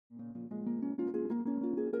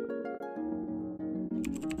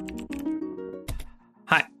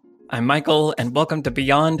I'm Michael, and welcome to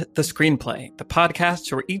Beyond the Screenplay, the podcast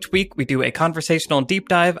where each week we do a conversational deep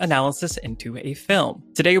dive analysis into a film.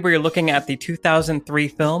 Today we're looking at the 2003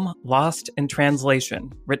 film Lost in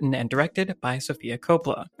Translation, written and directed by Sofia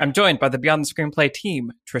Coppola. I'm joined by the Beyond the Screenplay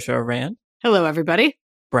team, Trisha Rand. Hello, everybody.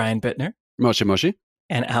 Brian Bittner. Moshi.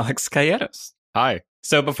 And Alex Calleros. Hi.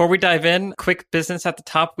 So before we dive in, quick business at the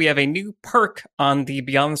top. We have a new perk on the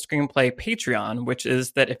Beyond the Screenplay Patreon, which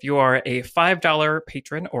is that if you are a $5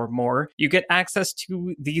 patron or more, you get access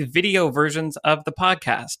to the video versions of the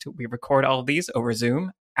podcast. We record all of these over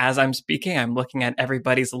Zoom. As I'm speaking, I'm looking at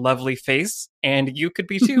everybody's lovely face, and you could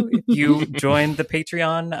be too if you join the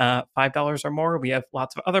Patreon, $5 or more. We have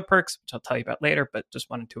lots of other perks, which I'll tell you about later, but just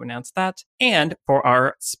wanted to announce that. And for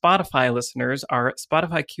our Spotify listeners, our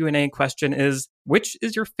Spotify Q&A question is, which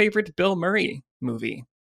is your favorite Bill Murray movie?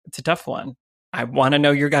 It's a tough one. I want to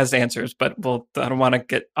know your guys' answers, but I don't want to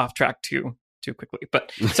get off track too quickly.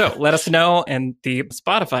 But so let us know in the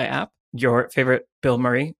Spotify app your favorite Bill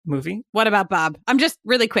Murray movie. What About Bob? I'm just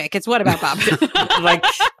really quick. It's What About Bob? Like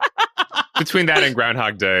between that and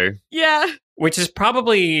Groundhog Day. Yeah. Which is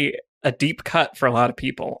probably a deep cut for a lot of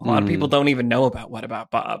people. A lot of people don't even know about What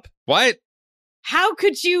About Bob. What? How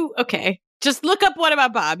could you? Okay. Just look up What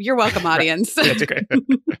About Bob. You're welcome, audience. That's great.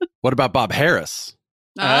 What about Bob Harris?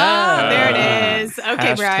 There it is.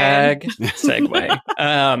 Okay, Brian.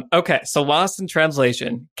 Segue. Okay, so Lost in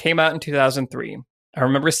Translation came out in 2003. I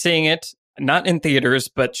remember seeing it, not in theaters,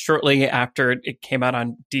 but shortly after it came out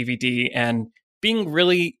on DVD and being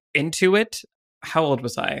really into it. How old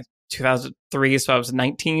was I? 2003, so I was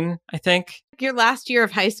 19, I think. Your last year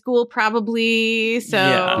of high school, probably. So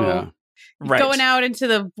Yeah. Right. Going out into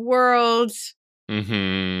the world,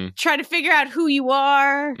 trying to figure out who you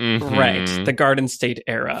are. Right. The Garden State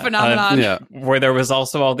era. Phenomenon. Where there was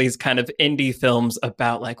also all these kind of indie films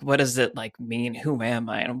about like, what does it like mean? Who am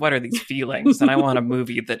I? And what are these feelings? And I want a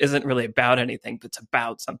movie that isn't really about anything, but it's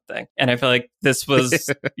about something. And I feel like this was,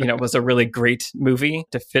 was a really great movie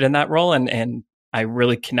to fit in that role. And I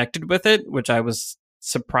really connected with it, which I was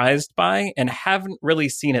surprised by and haven't really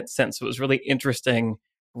seen it since. It was really interesting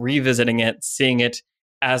revisiting it, seeing it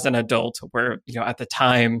as an adult, where, at the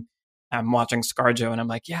time I'm watching ScarJo and I'm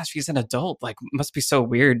like, yeah, she's an adult. Like, must be so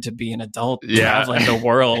weird to be an adult traveling the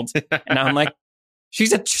world. And I'm like,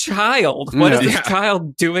 she's a child. What is this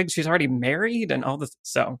child doing? She's already married and all this.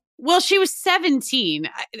 So, well, she was 17.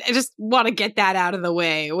 I just want to get that out of the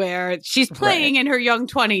way, where she's playing in her young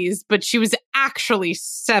 20s, but she was actually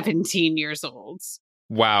 17 years old.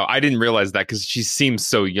 Wow, I didn't realize that because she seems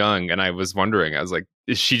so young. And I was wondering, I was like,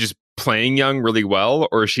 is she just playing young really well,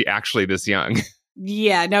 or is she actually this young?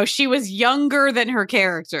 Yeah, no, she was younger than her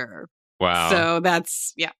character. Wow. So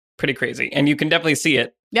that's, pretty crazy. And you can definitely see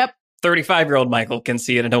it. Yep. 35-year-old Michael can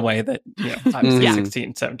see it in a way that, obviously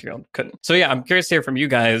 16, 17-year-old couldn't. So yeah, I'm curious to hear from you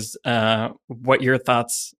guys what your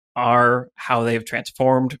thoughts are, how they've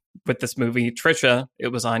transformed with this movie. Trisha, it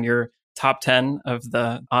was on your top 10 of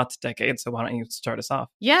the aught decade. So why don't you start us off?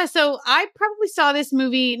 Yeah, so I probably saw this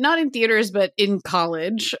movie, not in theaters, but in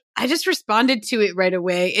college. I just responded to it right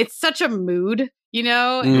away. It's such a mood,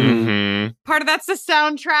 Part of that's the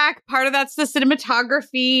soundtrack. Part of that's the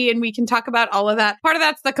cinematography. And we can talk about all of that. Part of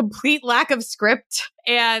that's the complete lack of script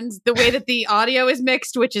and the way that the audio is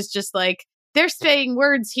mixed, which is just like, they're saying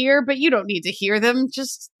words here, but you don't need to hear them.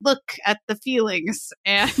 Just look at the feelings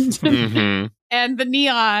and and the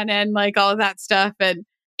neon and like all of that stuff. And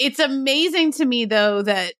it's amazing to me, though,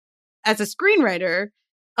 that as a screenwriter,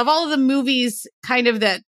 of all of the movies kind of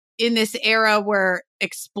that in this era were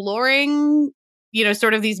exploring,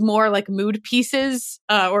 sort of these more like mood pieces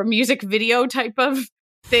or music video type of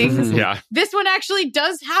things. This one actually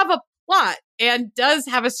does have a plot and does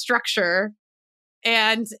have a structure,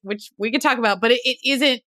 and which we could talk about, but it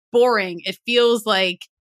isn't boring. It feels like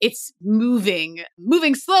it's moving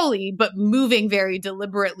slowly, but moving very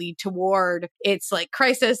deliberately toward its like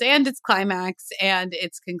crisis and its climax and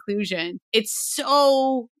its conclusion. It's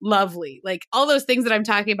so lovely. Like all those things that I'm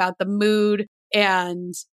talking about, the mood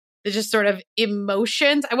and the just sort of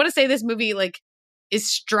emotions. I want to say this movie like is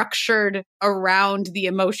structured around the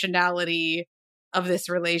emotionality of this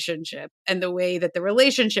relationship, and the way that the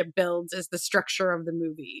relationship builds is the structure of the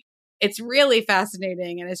movie. It's really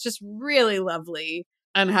fascinating, and it's just really lovely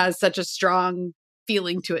and has such a strong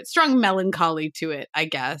feeling to it, strong melancholy to it, I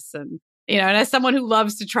guess. And, and as someone who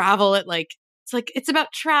loves to travel, it's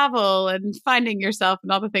about travel and finding yourself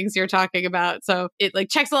and all the things you're talking about. So it like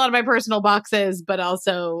checks a lot of my personal boxes, but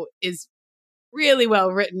also is really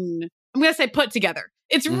well written. I'm going to say put together.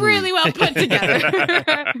 It's really well put together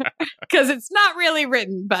because it's not really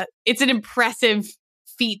written, but it's an impressive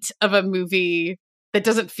feat of a movie that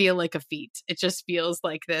doesn't feel like a feat. It just feels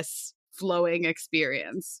like this flowing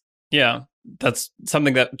experience. Yeah, that's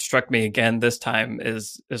something that struck me again this time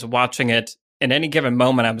is watching it. In any given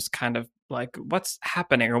moment, I was kind of like, what's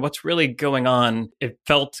happening or what's really going on? It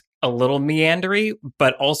felt a little meandery,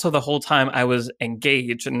 but also the whole time I was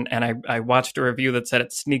engaged. And I watched a review that said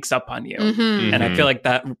it sneaks up on you. And I feel like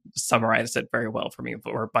that summarized it very well for me.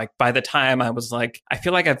 Or by the time I was like, I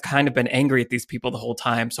feel like I've kind of been angry at these people the whole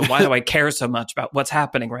time. So why do I care so much about what's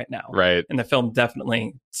happening right now? Right. And the film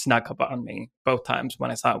definitely snuck up on me both times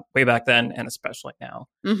when I saw it way back then and especially now.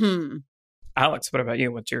 Alex, what about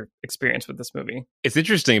you? What's your experience with this movie? It's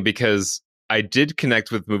interesting because I did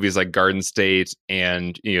connect with movies like Garden State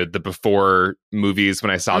and, the Before movies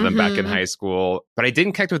when I saw them back in high school, but I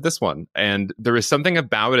didn't connect with this one. And there was something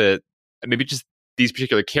about it, maybe just these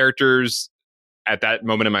particular characters at that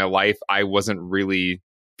moment in my life, I wasn't really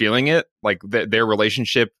feeling it. Like their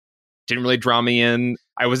relationship didn't really draw me in.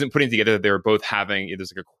 I wasn't putting together that they were both having,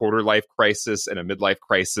 there's like a quarter life crisis and a midlife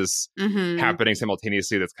crisis happening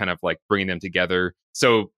simultaneously that's kind of like bringing them together.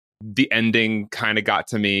 So the ending kind of got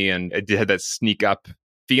to me and it had that sneak up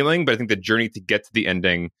feeling, but I think the journey to get to the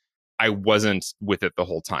ending, I wasn't with it the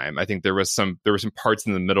whole time. I think there were some parts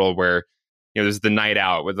in the middle where, there's the night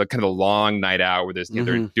out with the kind of the long night out where there's,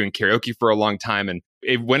 they're doing karaoke for a long time. And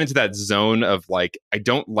it went into that zone of like, I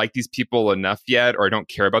don't like these people enough yet, or I don't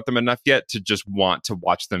care about them enough yet to just want to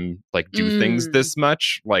watch them like do things this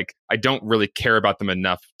much. Like, I don't really care about them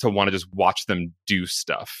enough to want to just watch them do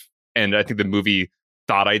stuff. And I think the movie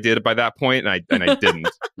thought I did by that point, and I didn't.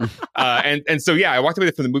 And so I walked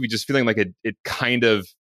away from the movie just feeling like it kind of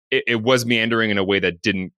it was meandering in a way that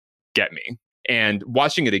didn't get me. And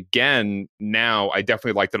watching it again now, I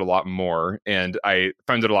definitely liked it a lot more, and I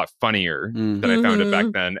found it a lot funnier than I found it back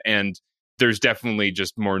then. And there's definitely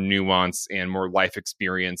just more nuance and more life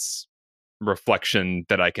experience reflection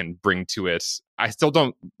that I can bring to it. I still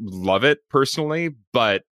don't love it personally,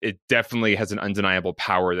 but it definitely has an undeniable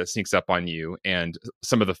power that sneaks up on you. And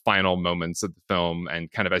some of the final moments of the film,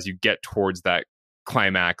 and kind of as you get towards that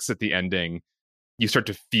climax at the ending, you start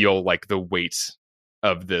to feel like the weight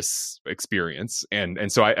of this experience.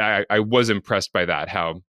 And so I was impressed by that,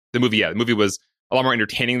 how the movie was a lot more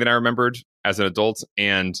entertaining than I remembered as an adult.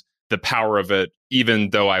 And the power of it, even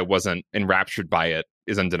though I wasn't enraptured by it,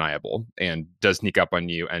 is undeniable and does sneak up on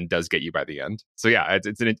you and does get you by the end. So I have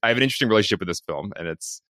an interesting relationship with this film, and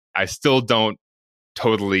I still don't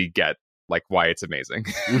totally get like why it's amazing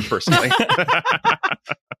personally.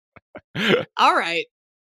 All right.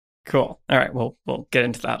 Cool. All right. We'll get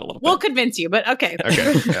into that a little bit. We'll convince you, but okay.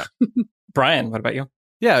 Okay. Yeah. Brian, what about you?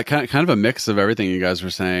 Yeah, kind of a mix of everything you guys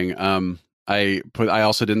were saying. I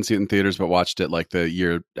also didn't see it in theaters, but watched it like the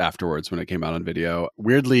year afterwards when it came out on video.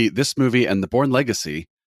 Weirdly, this movie and The Bourne Legacy,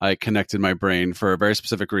 I connected my brain for a very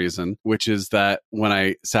specific reason, which is that when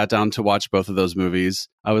I sat down to watch both of those movies,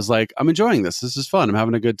 I was like, I'm enjoying this. This is fun. I'm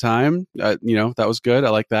having a good time. That was good. I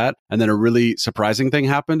like that. And then a really surprising thing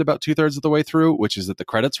happened about 2/3 of the way through, which is that the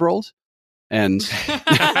credits rolled and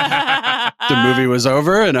the movie was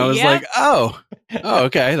over. And I was like, oh,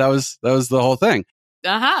 okay. That was the whole thing.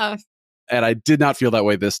 And I did not feel that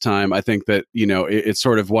way this time. I think that, it's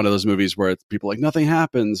sort of one of those movies where people are like, nothing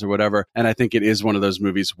happens or whatever. And I think it is one of those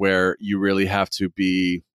movies where you really have to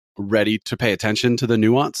be ready to pay attention to the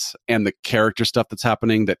nuance and the character stuff that's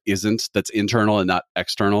happening that's internal and not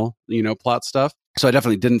external, plot stuff. So I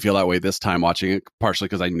definitely didn't feel that way this time watching it, partially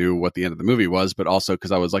because I knew what the end of the movie was, but also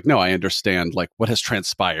because I was like, no, I understand like what has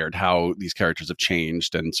transpired, how these characters have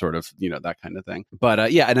changed and sort of, that kind of thing. But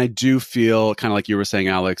and I do feel kind of like you were saying,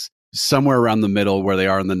 Alex, somewhere around the middle where they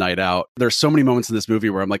are in the night out. There's so many moments in this movie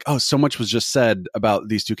where I'm like, oh, so much was just said about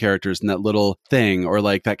these two characters and that little thing, or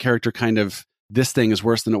like that character kind of, this thing is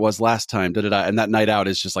worse than it was last time. And that night out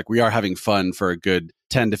is just like, we are having fun for a good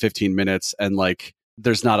 10 to 15 minutes. And like,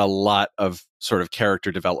 there's not a lot of sort of character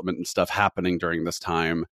development and stuff happening during this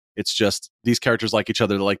time. It's just these characters like each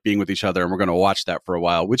other, they like being with each other, and we're going to watch that for a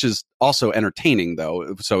while, which is also entertaining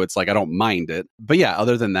though. So it's like, I don't mind it. But yeah,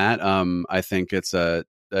 other than that, I think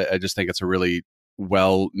I just think it's a really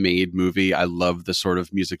well-made movie. I love the sort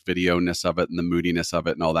of music video-ness of it and the moodiness of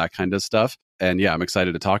it and all that kind of stuff. And yeah, I'm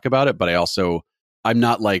excited to talk about it, but I'm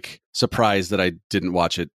not like surprised that I didn't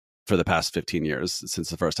watch it for the past 15 years since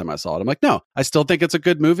the first time I saw it. I'm like, no, I still think it's a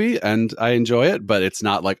good movie and I enjoy it, but it's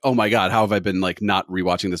not like, oh my God, how have I been like not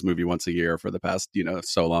rewatching this movie once a year for the past,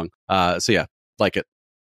 so long. So yeah, like it.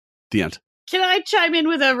 The end. Can I chime in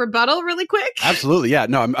with a rebuttal really quick? Absolutely. Yeah.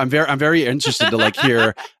 No, I'm very interested to like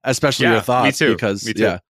hear, especially your thoughts. Me too. Because me too.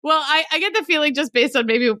 Yeah. Well, I get the feeling just based on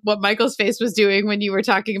maybe what Michael's face was doing when you were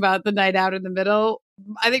talking about the night out in the middle,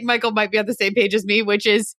 I think Michael might be on the same page as me, which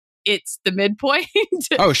is it's the midpoint.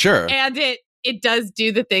 Oh, sure. And it does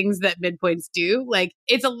do the things that midpoints do. Like,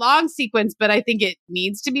 it's a long sequence, but I think it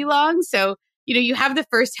needs to be long. So, you have the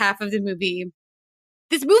first half of the movie.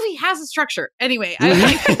 This movie has a structure. Anyway,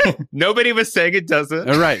 nobody was saying it doesn't.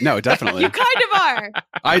 Right. No, definitely. You kind of are.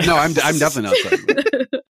 I'm definitely not saying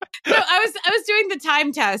that. So I was doing the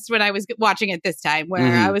time test when I was watching it this time,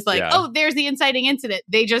 where I was like, oh, there's the inciting incident.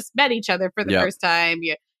 They just met each other for the first time.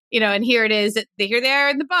 And here it is. Here they are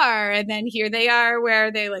in the bar, and then here they are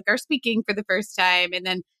where they are speaking for the first time, and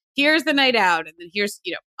then here's the night out, and then here's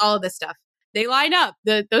all of this stuff. They line up.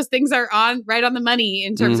 Those things are right on the money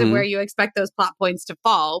in terms of where you expect those plot points to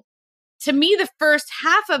fall. To me, the first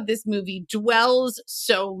half of this movie dwells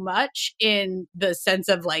so much in the sense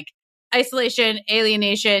of isolation,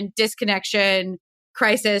 alienation, disconnection,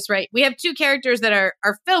 crisis, right? We have two characters that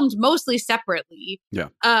are filmed mostly separately. Yeah.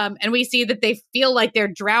 And we see that they feel like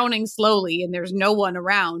they're drowning slowly and there's no one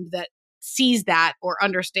around that sees that or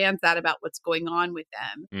understands that about what's going on with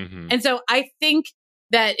them. Mm-hmm. And so I think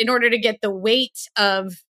that in order to get the weight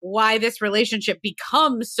of why this relationship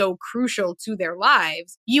becomes so crucial to their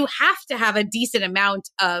lives, you have to have a decent amount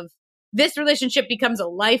of this relationship becomes a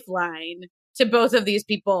lifeline to both of these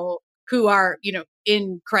people who are,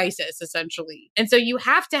 in crisis, essentially. And so you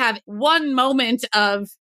have to have one moment of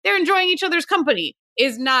they're enjoying each other's company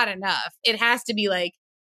is not enough. It has to be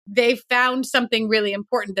they found something really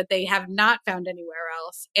important that they have not found anywhere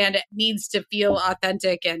else. And it needs to feel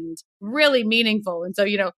authentic and really meaningful. And so,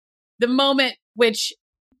 the moment which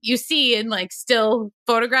you see in still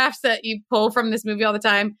photographs that you pull from this movie all the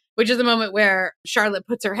time, which is the moment where Charlotte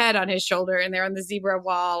puts her head on his shoulder and they're on the zebra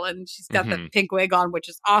wall and she's got the pink wig on, which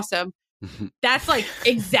is awesome. That's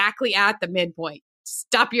exactly at the midpoint.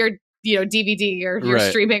 Stop your DVD or your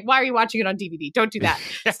streaming. Why are you watching it on DVD? Don't do that.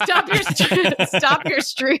 Stop your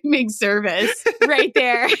streaming service right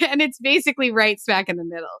there. And it's basically right smack in the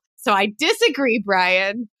middle. So I disagree,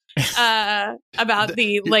 Brian, about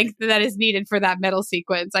the length that is needed for that middle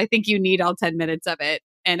sequence. I think you need all 10 minutes of it.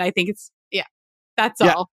 And I think that's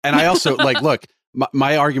all. And I also look,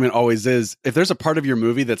 my argument always is if there's a part of your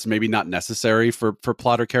movie that's maybe not necessary for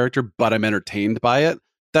plot or character, but I'm entertained by it,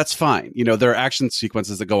 that's fine. There are action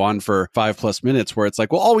sequences that go on for 5+ minutes where it's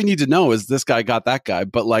well, all we need to know is this guy got that guy.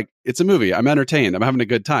 But it's a movie. I'm entertained. I'm having a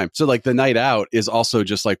good time. So the night out is also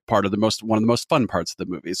just part of one of the most fun parts of the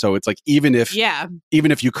movie. So it's even if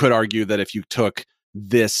you could argue that if you took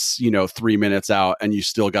this, 3 minutes out and you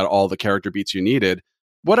still got all the character beats you needed,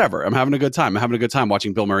 whatever. I'm having a good time. I'm having a good time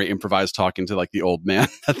watching Bill Murray improvise talking to the old man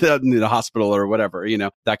in the hospital or whatever,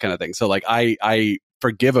 that kind of thing. So I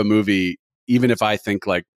forgive a movie even if I think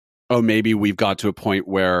oh, maybe we've got to a point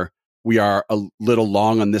where we are a little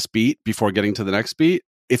long on this beat before getting to the next beat.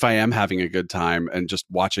 If I am having a good time and just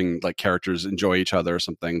watching characters enjoy each other or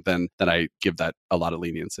something, then I give that a lot of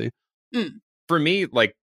leniency. For me,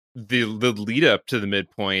 the lead up to the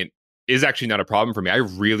midpoint is actually not a problem for me. I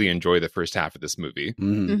really enjoy the first half of this movie.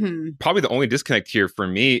 Probably the only disconnect here for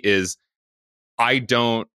me is I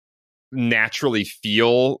don't naturally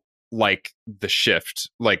feel the shift.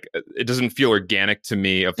 It doesn't feel organic to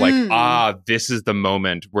me of this is the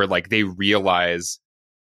moment where they realize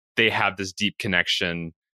they have this deep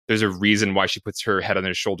connection. There's a reason why she puts her head on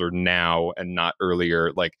his shoulder now and not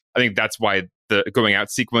earlier. I think that's why the going out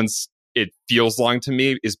sequence, it feels long to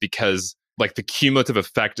me, is because the cumulative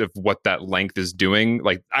effect of what that length is doing,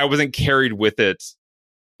 I wasn't carried with it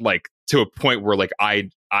to a point where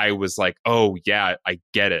I was oh yeah, I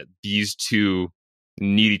get it. These two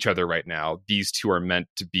need each other right now. These two are meant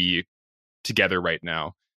to be together right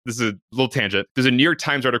now. This is a little tangent. There's a New York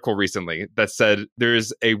Times article recently that said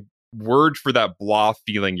there's a word for that blah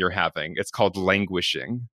feeling you're having. It's called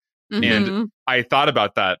languishing. And I thought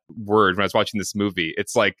about that word when I was watching this movie.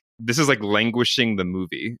 It's this is languishing the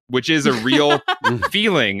movie, which is a real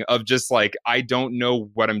feeling of just I don't know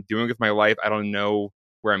what I'm doing with my life. I don't know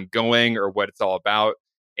where I'm going or what it's all about.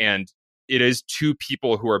 And it is two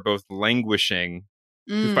people who are both languishing,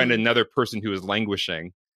 who find another person who is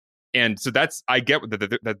languishing. And so I get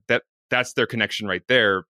that's their connection right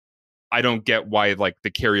there. I don't get why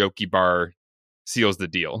the karaoke bar seals the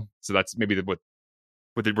deal. So that's maybe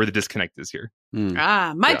where the disconnect is here.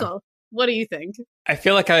 Michael, what do you think? I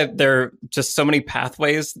feel there are just so many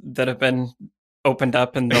pathways that have been opened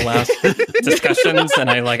up in the last discussions, and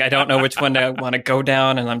I don't know which one I want to go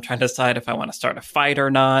down, and I'm trying to decide if I want to start a fight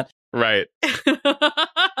or not. Right.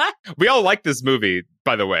 We all like this movie,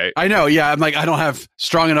 by the way. I know. Yeah, I'm like, I don't have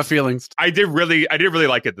strong enough feelings. I did really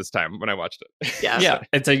like it this time when I watched it. Yeah,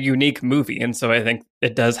 it's a unique movie, and so I think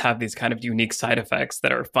it does have these kind of unique side effects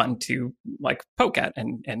that are fun to like poke at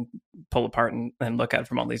and pull apart and look at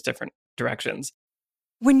from all these different directions.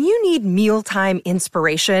 When you need mealtime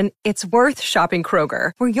inspiration, it's worth shopping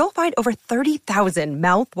Kroger, where you'll find over 30,000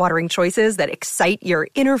 mouth-watering choices that excite your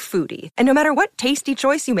inner foodie. And no matter what tasty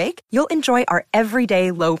choice you make, you'll enjoy our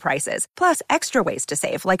everyday low prices, plus extra ways to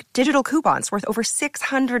save, like digital coupons worth over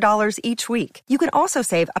 $600 each week. You can also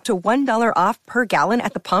save up to $1 off per gallon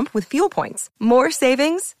at the pump with fuel points. More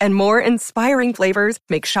savings and more inspiring flavors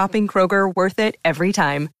make shopping Kroger worth it every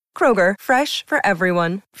time. Kroger, fresh for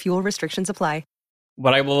everyone. Fuel restrictions apply.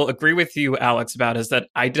 What I will agree with you, Alex, about is that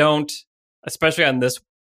I don't, especially on this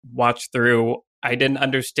watch through, I didn't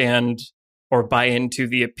understand or buy into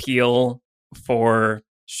the appeal for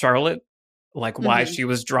Charlotte, like why she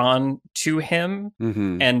was drawn to him.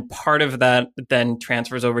 And part of that then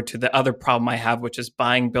transfers over to the other problem I have, which is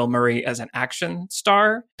buying Bill Murray as an action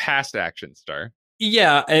star. Past action star.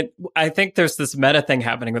 Yeah, I think there's this meta thing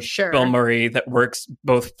happening with Bill Murray that works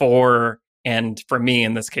both for and for me,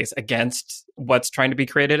 in this case, against what's trying to be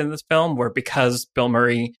created in this film, where because Bill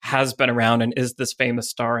Murray has been around and is this famous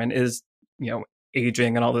star and is,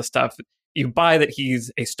 aging and all this stuff, you buy that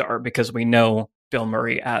he's a star because we know Bill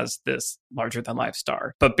Murray as this larger than life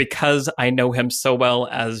star. But because I know him so well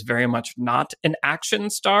as very much not an action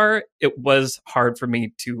star, it was hard for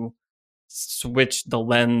me to switch the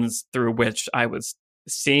lens through which I was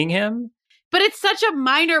seeing him. But it's such a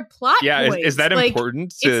minor plot point. Is that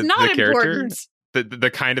important to it's not the character? Important.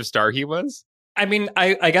 The kind of star he was? I mean,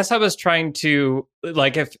 I guess I was trying to,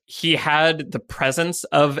 like, if he had the presence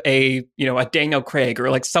of a Daniel Craig or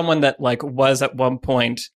like someone that like was at one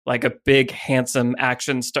point like a big, handsome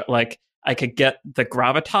action star, like I could get the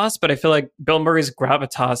gravitas, but I feel like Bill Murray's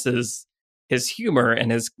gravitas is his humor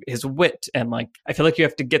and his wit. And like, I feel like you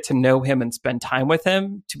have to get to know him and spend time with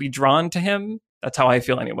him to be drawn to him. That's how I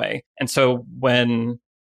feel anyway. And so when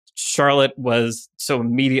Charlotte was so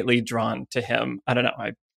immediately drawn to him, I don't know.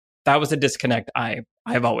 That was a disconnect I've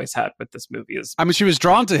always had with this movie. She was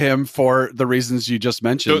drawn to him for the reasons you just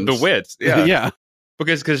mentioned. The wit. Yeah. Yeah.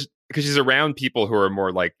 Because she's around people who are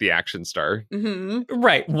more like the action star.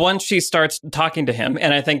 Right. Once she starts talking to him.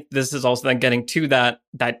 And I think this is also then getting to that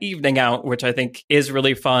evening out, which I think is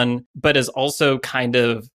really fun, but is also kind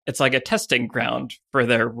of, it's like a testing ground for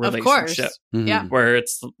their relationship. Yeah. Where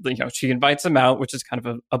it's, she invites him out, which is kind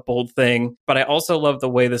of a bold thing. But I also love the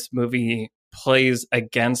way this movie plays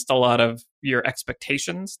against a lot of your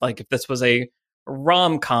expectations. Like if this was a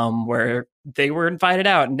rom-com where they were invited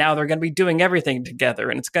out and now they're going to be doing everything together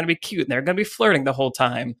and it's going to be cute and they're going to be flirting the whole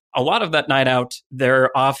time. A lot of that night out, they're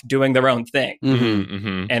off doing their own thing.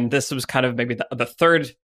 And this was kind of maybe the third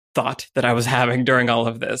thought that I was having during all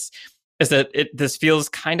of this is that this feels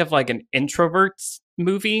kind of like an introvert's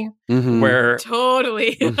movie where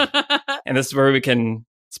totally. And this is where we can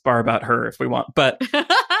spar about her if we want, but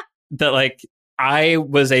that like I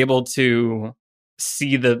was able to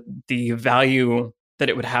see the value that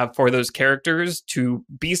it would have for those characters to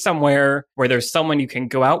be somewhere where there's someone you can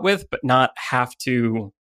go out with, but not have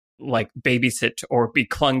to like babysit or be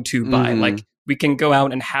clung to by. Like we can go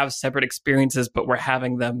out and have separate experiences, but we're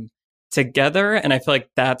having them together. And I feel like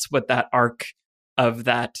that's what that arc of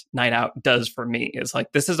that night out does for me is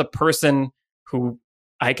like, this is a person who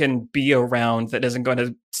I can be around that isn't going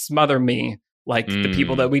to smother me like the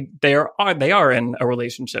people that they are in a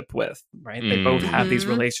relationship with, right? They both have these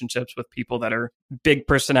relationships with people that are big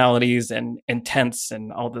personalities and intense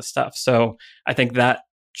and all this stuff. So I think that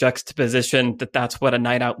juxtaposition that's what a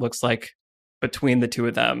night out looks like between the two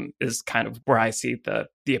of them is kind of where I see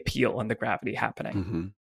the appeal and the gravity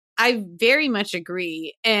happening. I very much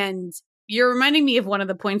agree. And you're reminding me of one of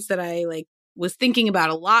the points that I was thinking about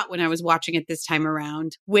a lot when I was watching it this time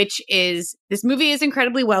around, which is this movie is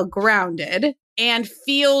incredibly well grounded and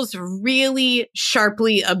feels really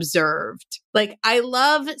sharply observed. Like I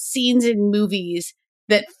love scenes in movies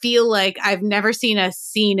that feel like I've never seen a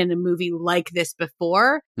scene in a movie like this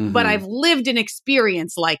before, but I've lived an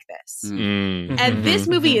experience like this. And this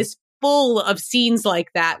movie is full of scenes like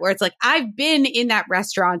that, where it's like, I've been in that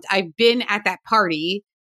restaurant, I've been at that party,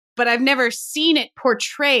 but I've never seen it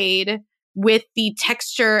portrayed with the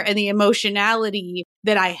texture and the emotionality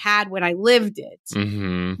that I had when I lived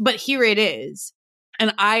it. But here it is.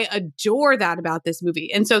 And I adore that about this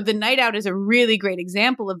movie. And so The Night Out is a really great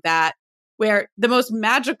example of that, where the most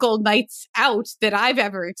magical nights out that I've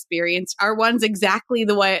ever experienced are ones exactly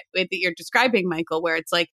the way that you're describing, Michael, where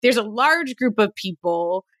it's like there's a large group of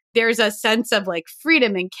people there's a sense of like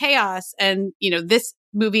freedom and chaos. And, this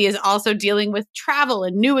movie is also dealing with travel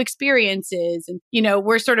and new experiences. And,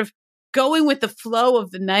 we're sort of going with the flow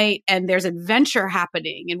of the night, and there's adventure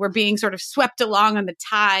happening, and we're being sort of swept along on the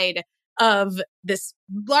tide of this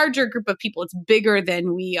larger group of people. It's bigger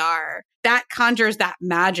than we are. That conjures that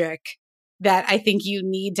magic that I think you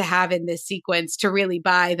need to have in this sequence to really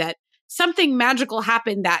buy that something magical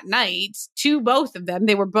happened that night to both of them.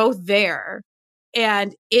 They were both there,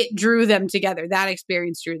 and it drew them together. That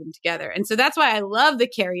experience drew them together. And so that's why I love the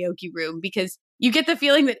karaoke room, because you get the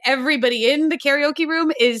feeling that everybody in the karaoke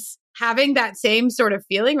room is having that same sort of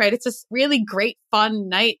feeling, right? It's a really great, fun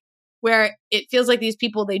night where it feels like these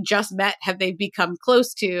people they just met they've become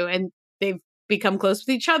close to, and they've become close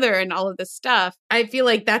with each other and all of this stuff. I feel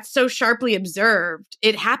like that's so sharply observed.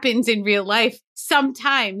 It happens in real life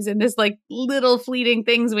sometimes in this like little fleeting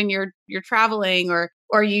things when you're traveling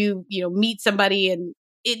or you meet somebody, and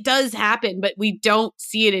it does happen, but we don't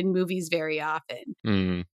see it in movies very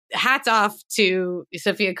often. Hats off to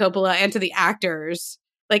Sofia Coppola and to the actors.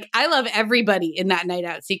 Like, I love everybody in that night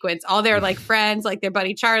out sequence. All their like friends, like their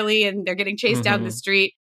buddy Charlie, and they're getting chased down the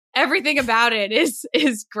street. Everything about it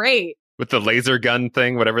is great. With the laser gun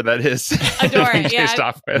thing, whatever that is. Adore it,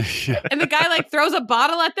 yeah. And the guy like throws a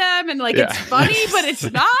bottle at them, and like it's funny, but it's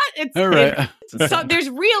not. It's so there's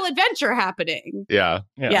real adventure happening. Yeah.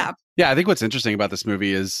 I think what's interesting about this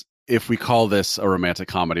movie is if we call this a romantic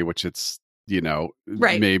comedy, which it's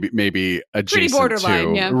maybe adjacent pretty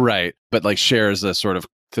borderline, to, right? But like shares a sort of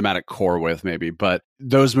thematic core with maybe. But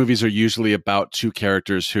those movies are usually about two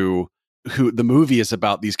characters who the movie is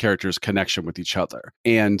about these characters' connection with each other.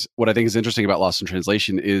 And what I think is interesting about Lost in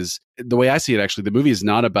Translation is the way I see it, actually, the movie is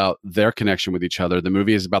not about their connection with each other. The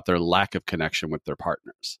movie is about their lack of connection with their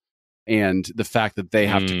partners. And the fact that they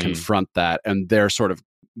have to confront that, and their sort of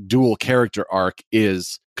dual character arc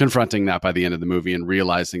is confronting that by the end of the movie and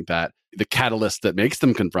realizing that the catalyst that makes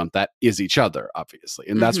them confront that is each other, obviously.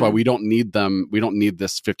 And that's why we don't need them. We don't need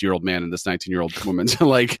this 50-year-old man and this 19-year-old woman to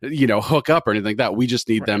like, hook up or anything like that. We just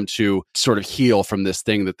need them to sort of heal from this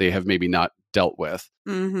thing that they have maybe not dealt with.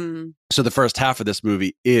 So the first half of this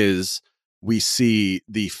movie is we see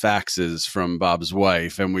the faxes from Bob's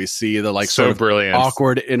wife, and we see the like so sort of brilliant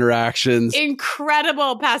awkward interactions.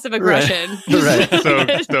 Incredible passive aggression.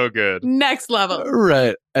 Right. so good. Next level.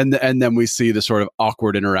 Right. And then we see the sort of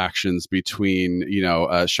awkward interactions between,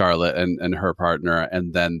 Charlotte and her partner,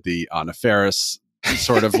 and then the Anna Faris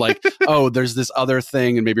sort of like, oh, there's this other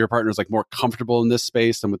thing, and maybe her partner's like more comfortable in this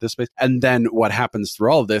space than with this space. And then what happens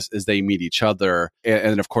through all of this is they meet each other,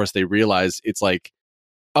 and of course they realize it's like,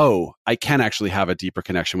 oh, I can actually have a deeper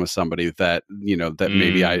connection with somebody that, that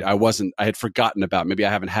maybe I had forgotten about. Maybe I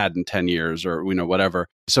haven't had in 10 years or, whatever.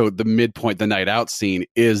 So the midpoint, the night out scene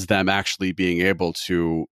is them actually being able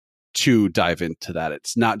to dive into that.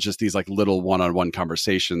 It's not just these like little one-on-one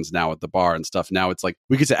conversations now at the bar and stuff. Now it's like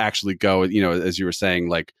we get to actually go, as you were saying,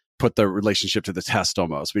 like put the relationship to the test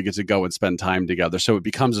almost. We get to go and spend time together. So it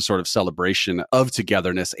becomes a sort of celebration of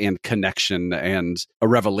togetherness and connection and a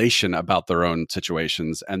revelation about their own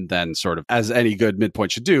situations. And then sort of, as any good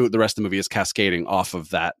midpoint should do, the rest of the movie is cascading off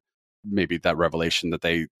of that, maybe that revelation that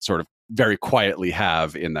they sort of very quietly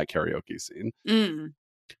have in that karaoke scene.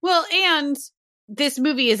 Well, and this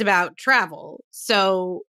movie is about travel.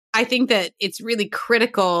 So I think that it's really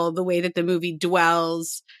critical the way that the movie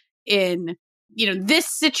dwells in this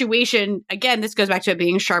situation. Again, this goes back to it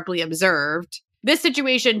being sharply observed. This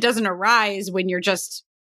situation doesn't arise when you're just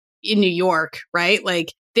in New York, right?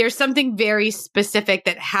 Like there's something very specific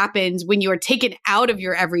that happens when you are taken out of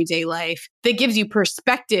your everyday life that gives you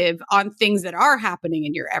perspective on things that are happening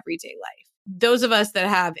in your everyday life. Those of us that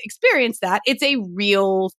have experienced that, it's a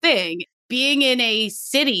real thing. Being in a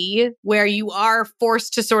city where you are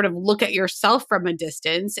forced to sort of look at yourself from a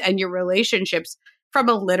distance and your relationships from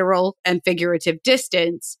a literal and figurative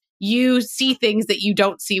distance, you see things that you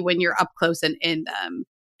don't see when you're up close and in them.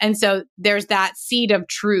 And so there's that seed of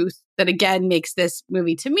truth that, again, makes this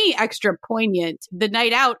movie, to me, extra poignant. The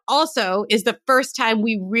Night Out also is the first time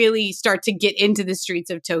we really start to get into the streets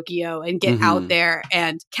of Tokyo and get out there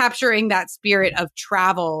and capturing that spirit of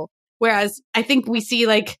travel. Whereas I think we see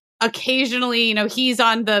like occasionally, he's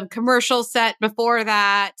on the commercial set before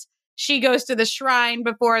that. She goes to the shrine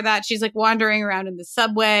before that. She's like wandering around in the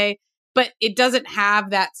subway, but it doesn't have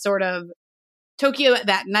that sort of Tokyo at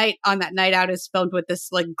that night on that night out is filmed with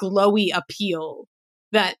this like glowy appeal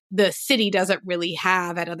that the city doesn't really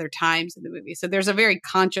have at other times in the movie. So there's a very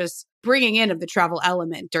conscious bringing in of the travel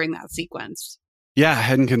element during that sequence. Yeah, I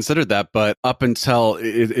hadn't considered that, but up until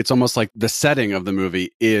it's almost like the setting of the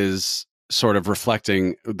movie is sort of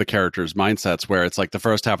reflecting the characters' mindsets, where it's like the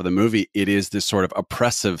first half of the movie, it is this sort of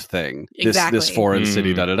oppressive thing, this foreign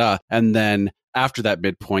city, and then after that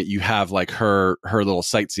midpoint, you have like her little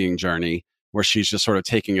sightseeing journey where she's just sort of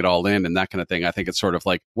taking it all in and that kind of thing. I think it's sort of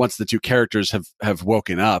like once the two characters have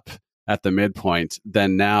woken up at the midpoint,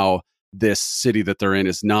 then now this city that they're in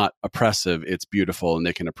is not oppressive, it's beautiful, and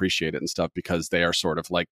they can appreciate it and stuff because they are sort of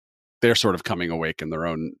like they're sort of coming awake in their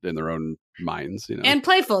own minds, you know, and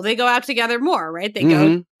playful. They go out together more, right? They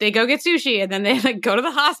go get sushi, and then they like go to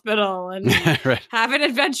the hospital and right. have an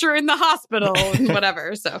adventure in the hospital and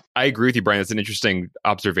whatever. So I agree with you, Brian. It's an interesting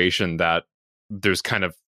observation that there's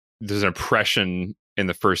an oppression in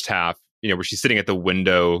the first half, you know, where she's sitting at the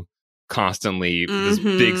window constantly, this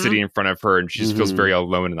big city in front of her, and she just feels very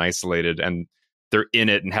alone and isolated, and they're in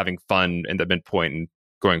it and having fun in the midpoint and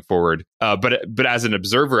going forward. But as an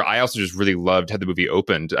observer, I also just really loved how the movie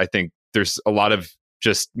opened. I think there's a lot of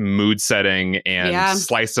just mood setting and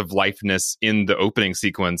slice of lifeness in the opening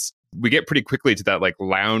sequence. We get pretty quickly to that like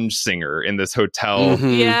lounge singer in this hotel,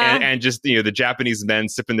 and just, you know, the Japanese men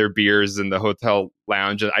sipping their beers in the hotel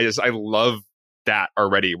lounge. And I love that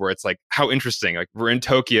already, where it's like, how interesting. Like, we're in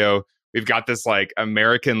Tokyo. We've got this like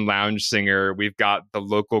American lounge singer. We've got the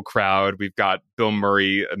local crowd. We've got Bill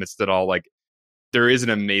Murray amidst it all. Like, there is an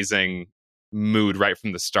amazing mood right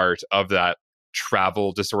from the start of that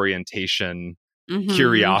travel disorientation,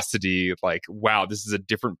 curiosity, like, wow, this is a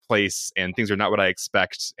different place and things are not what I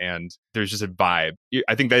expect. And there's just a vibe.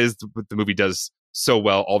 I think that is what the movie does so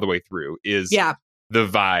well all the way through, is the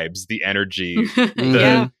vibes, the energy,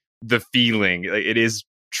 the feeling. It is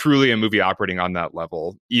truly a movie operating on that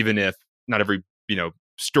level. Even if not every, you know,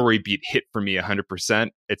 story beat hit for me 100%,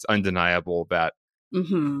 it's undeniable that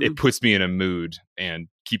it puts me in a mood and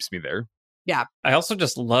keeps me there. Yeah. I also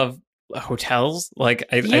just love hotels. Like,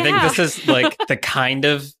 I think this is like the kind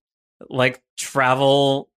of like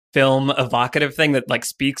travel film evocative thing that like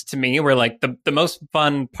speaks to me, where like the most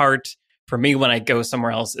fun part for me when I go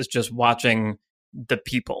somewhere else is just watching the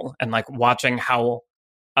people and like watching how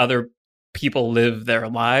other people live their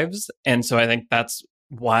lives. And so I think that's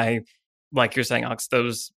why, like you're saying, Alex,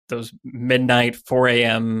 those midnight 4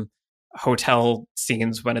 a.m. hotel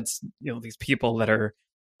scenes when it's, you know, these people that are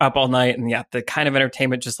up all night, and the kind of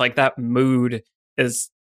entertainment, just like that mood it's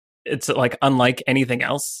like unlike anything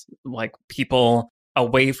else. Like, people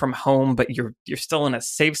away from home, but you're still in a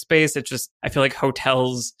safe space. It's just, I feel like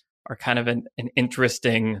hotels are kind of an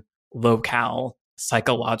interesting locale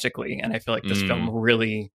psychologically, and I feel like this film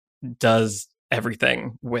really does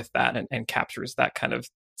everything with that and captures that kind of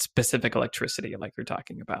specific electricity like you're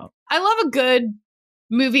talking about. I love a good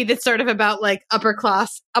movie that's sort of about like upper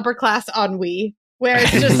class ennui, where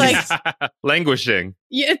it's just like languishing.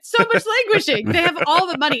 Yeah, it's so much languishing. They have all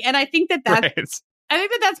the money, and I think that's right. I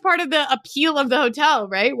think that's part of the appeal of the hotel,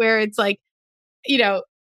 right? Where it's like, you know,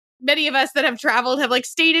 many of us that have traveled have like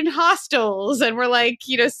stayed in hostels, and we're like,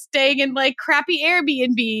 you know, staying in like crappy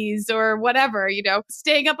Airbnbs or whatever, you know,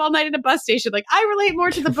 staying up all night in a bus station. Like, I relate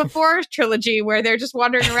more to the Before trilogy, where they're just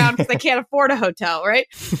wandering around because they can't afford a hotel, right?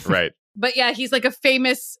 Right. But yeah, he's like a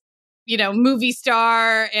famous, you know, movie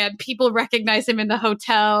star, and people recognize him in the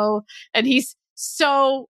hotel, and he's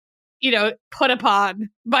so, you know, put upon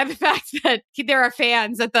by the fact that there are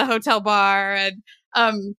fans at the hotel bar.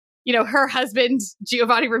 And you know, her husband,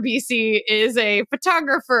 Giovanni Ribisi, is a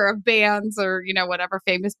photographer of bands, or, you know, whatever,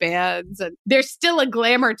 famous bands. And there's still a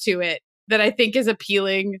glamour to it that I think is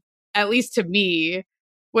appealing, at least to me,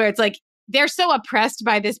 where it's like, they're so oppressed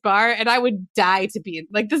by this bar, and I would die to be in.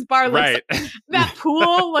 Like, this bar looks, that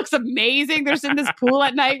pool looks amazing. They're in this pool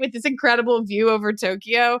at night with this incredible view over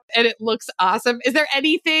Tokyo, and it looks awesome. Is there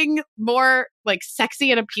anything more like sexy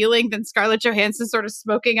and appealing than Scarlett Johansson sort of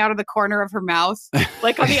smoking out of the corner of her mouth,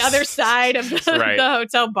 like on the other side of the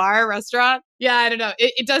hotel bar restaurant? Yeah, I don't know.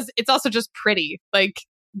 It does. It's also just pretty. Like,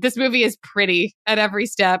 this movie is pretty at every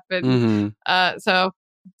step, and so,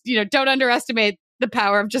 you know, don't underestimate the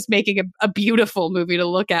power of just making a beautiful movie to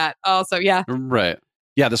look at. Also, right.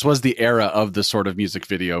 Yeah, this was the era of the sort of music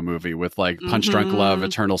video movie with like Punch Drunk Love,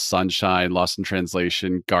 Eternal Sunshine, Lost in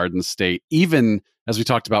Translation, Garden State. Even as we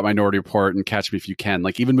talked about Minority Report and Catch Me If You Can,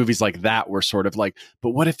 like even movies like that were sort of like,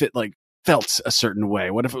 but what if it like felt a certain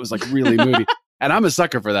way? What if it was like really moody? And I'm a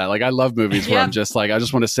sucker for that. Like, I love movies where I'm just like, I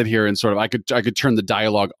just want to sit here and sort of, I could turn the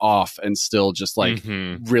dialogue off and still just like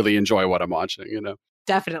really enjoy what I'm watching, you know?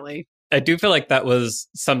 Definitely. I do feel like that was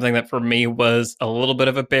something that for me was a little bit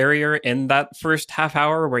of a barrier in that first half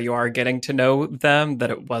hour, where you are getting to know them,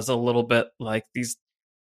 that it was a little bit like these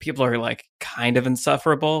people are like kind of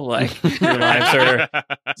insufferable. Like your lives are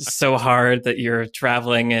so hard that you're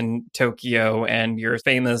traveling in Tokyo and your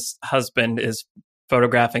famous husband is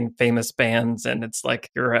photographing famous bands, and it's like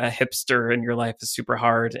you're a hipster and your life is super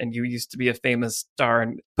hard and you used to be a famous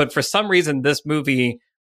star. But for some reason, this movie,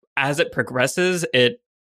 as it progresses, it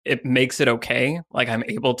makes it okay. Like I'm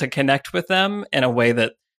able to connect with them in a way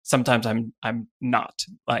that sometimes I'm not,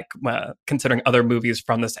 like considering other movies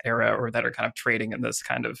from this era or that are kind of trading in this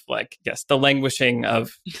kind of like, yes, the languishing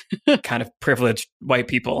of kind of privileged white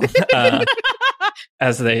people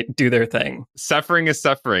as they do their thing. Suffering is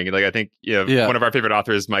suffering. Like I think one of our favorite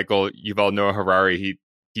authors, Michael Yuval Noah Harari,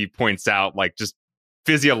 he points out like just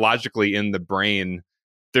physiologically in the brain,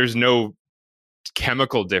 there's no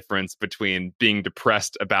chemical difference between being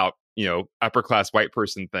depressed about upper class white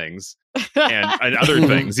person things and other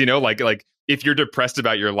things, like if you're depressed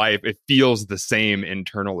about your life, it feels the same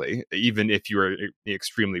internally, even if you're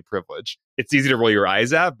extremely privileged. It's easy to roll your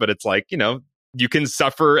eyes at, but it's like, you can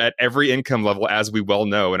suffer at every income level, as we well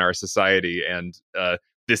know in our society. And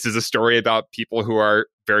this is a story about people who are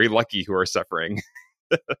very lucky who are suffering.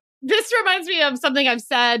 This reminds me of something I've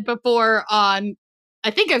said before on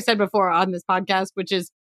this podcast, which is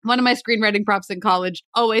one of my screenwriting profs in college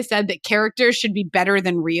always said that characters should be better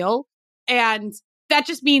than real. And that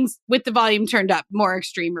just means with the volume turned up, more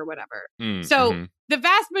extreme or whatever. So the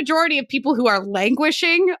vast majority of people who are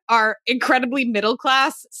languishing are incredibly middle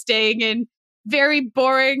class, staying in very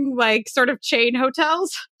boring, like sort of chain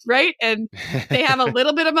hotels, right? And they have a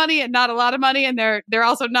little bit of money and not a lot of money. And they're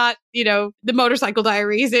also not, the Motorcycle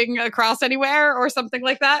Diariesing across anywhere or something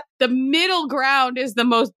like that. The middle ground is the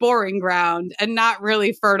most boring ground and not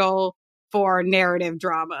really fertile for narrative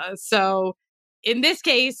drama. So in this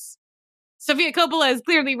case, Sofia Coppola is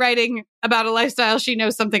clearly writing about a lifestyle she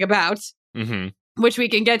knows something about, which we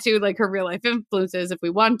can get to, like her real life influences if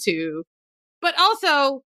we want to, but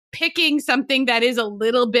also picking something that is a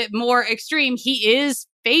little bit more extreme. He is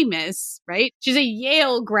famous, right? She's a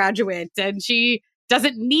Yale graduate and she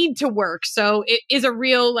doesn't need to work. So it is a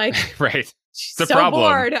real, like, right. She's it's a so problem.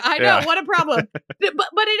 bored. I know, what a problem.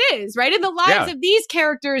 but it is, right? In the lives of these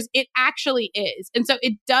characters, it actually is. And so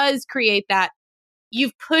it does create that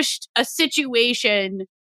you've pushed a situation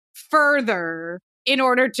further in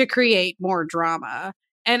order to create more drama.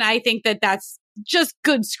 And I think that that's just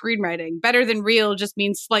good screenwriting. Better than real just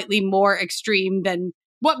means slightly more extreme than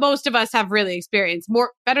what most of us have really experienced.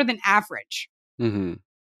 Better than average.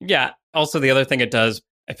 Yeah. Also, the other thing it does,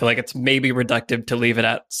 I feel like it's maybe reductive to leave it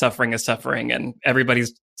at suffering is suffering and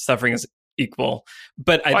everybody's suffering is equal.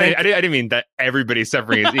 But I didn't mean that everybody's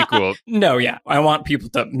suffering is equal. No, yeah. I want people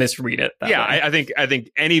to misread it. I think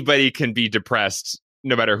anybody can be depressed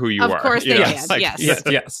no matter who you are. Of course they can, like,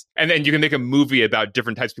 yes. And then you can make a movie about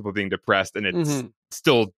different types of people being depressed and it's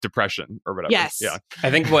still depression or whatever. Yes. Yeah. I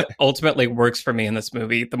think what ultimately works for me in this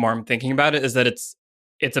movie, the more I'm thinking about it, is that it's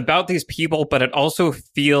about these people, but it also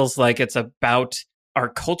feels like it's about our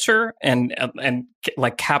culture and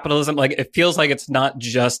like capitalism. Like it feels like it's not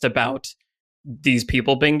just about these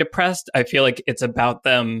people being depressed. I feel like it's about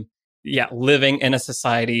them, living in a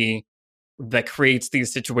society that creates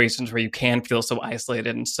these situations where you can feel so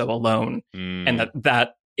isolated and so alone. And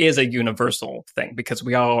that is a universal thing because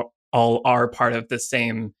we all are part of the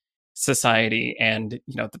same society. And,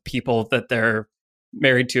 the people that they're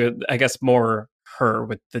married to, I guess more her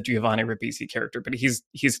with the Giovanni Ribisi character, but he's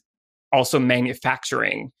also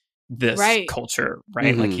manufacturing this culture,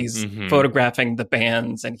 right? Like he's photographing the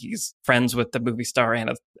bands and he's friends with the movie star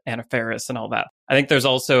Anna Faris and all that. I think there's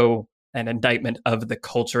also an indictment of the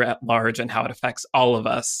culture at large and how it affects all of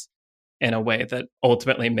us in a way that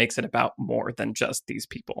ultimately makes it about more than just these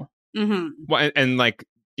people. Well, and like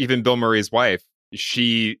even Bill Murray's wife,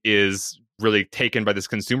 she is really taken by this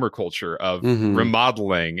consumer culture of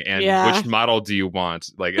remodeling and which model do you want?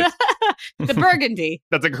 Like it's, the burgundy.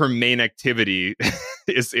 That's like her main activity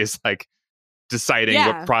is like deciding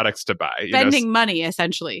what products to buy. Spending money,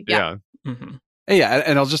 essentially. Yeah.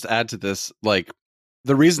 And I'll just add to this, like,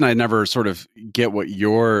 the reason I never sort of get what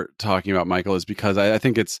you're talking about, Michael, is because I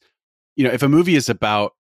think it's, if a movie is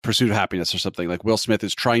about pursuit of happiness or something, like Will Smith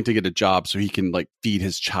is trying to get a job so he can like feed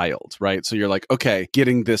his child, right? So you're like, okay,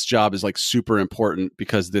 getting this job is like super important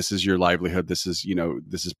because this is your livelihood. This is,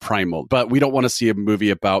 this is primal. But we don't want to see a movie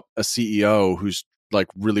about a CEO who's like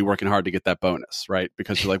really working hard to get that bonus, right?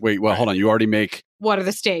 Because you're like, wait, well, hold on, you already make. What are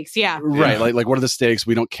the stakes? Yeah. Right. Like what are the stakes?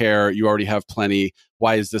 We don't care. You already have plenty.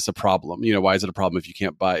 Why is this a problem? Why is it a problem if you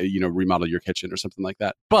can't buy, remodel your kitchen or something like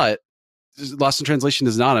that? But Lost in Translation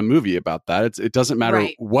is not a movie about that. It doesn't matter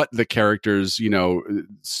what the characters,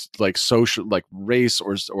 like social, like race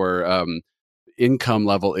or income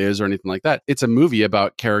level is or anything like that. It's a movie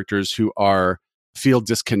about characters who feel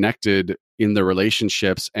disconnected in their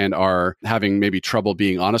relationships and are having maybe trouble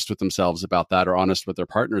being honest with themselves about that or honest with their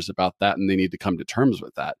partners about that. And they need to come to terms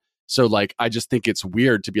with that. So like, I just think it's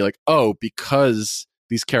weird to be like, oh, because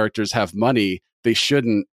these characters have money, they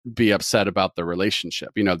shouldn't be upset about the relationship.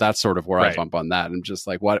 You know, that's sort of where I bump on that. I'm just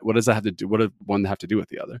like, what does that have to do? What does one have to do with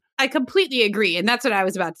the other? I completely agree. And that's what I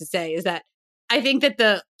was about to say, is that I think that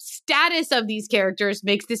the status of these characters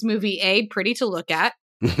makes this movie pretty to look at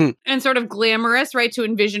and sort of glamorous, right? To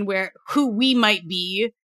envision who we might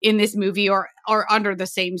be in this movie or under the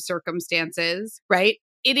same circumstances, right?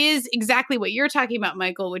 It is exactly what you're talking about,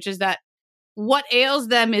 Michael, which is that what ails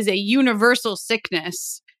them is a universal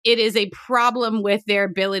sickness. It is a problem with their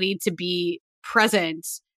ability to be present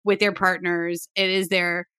with their partners. It is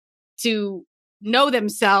to know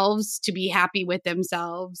themselves, to be happy with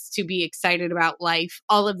themselves, to be excited about life,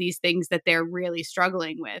 all of these things that they're really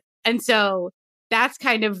struggling with. And so that's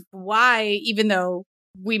kind of why, even though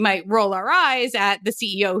we might roll our eyes at the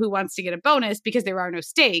CEO who wants to get a bonus because there are no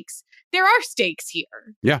stakes, there are stakes here.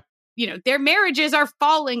 Yeah. You know, their marriages are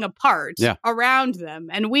falling apart around them,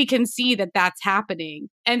 and we can see that that's happening.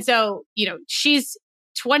 And so, you know, she's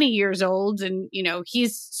 20 years old and, you know,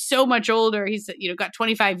 he's so much older. He's, you know, got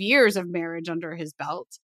 25 years of marriage under his belt.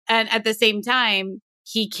 And at the same time,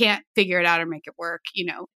 he can't figure it out or make it work. You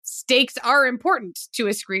know, stakes are important to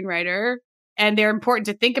a screenwriter and they're important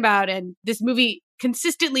to think about. And this movie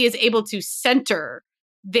consistently is able to center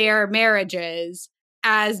their marriages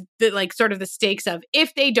as the like sort of the stakes of,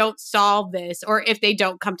 if they don't solve this or if they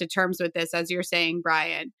don't come to terms with this, as you're saying,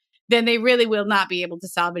 Brian, then they really will not be able to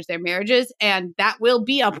salvage their marriages. And that will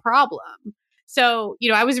be a problem. So, you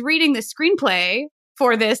know, I was reading the screenplay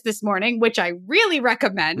for this morning, which I really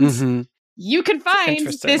recommend. Mm-hmm. You can find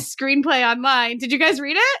this screenplay online. Did you guys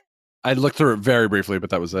read it? I looked through it very briefly, but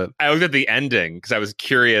that was it. I looked at the ending because I was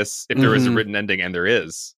curious if there was a written ending, and there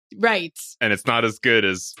is. Right. And it's not as good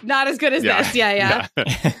as... Not as good as this. Yeah.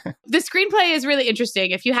 The screenplay is really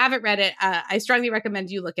interesting. If you haven't read it, I strongly recommend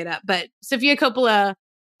you look it up. But Sofia Coppola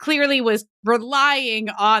clearly was relying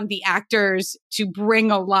on the actors to bring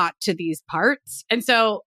a lot to these parts. And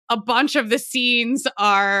so a bunch of the scenes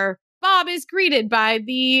are... Bob is greeted by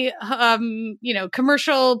the,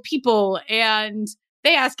 commercial people, and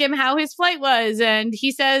they ask him how his flight was. And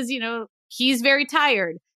he says, you know, he's very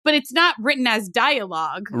tired, but it's not written as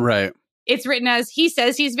dialogue. Right. It's written as he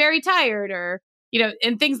says he's very tired, or, you know,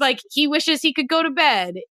 and things like he wishes he could go to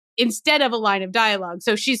bed instead of a line of dialogue.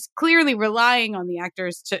 So she's clearly relying on the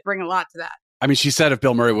actors to bring a lot to that. I mean, she said if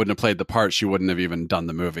Bill Murray wouldn't have played the part, she wouldn't have even done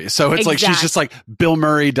the movie. So it's like, she's just like, Bill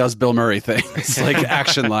Murray does Bill Murray things, like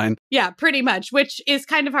action line. Yeah, pretty much, which is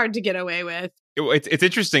kind of hard to get away with. It's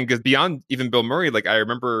interesting because beyond even Bill Murray, like I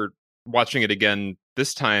remember watching it again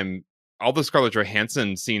this time, all the Scarlett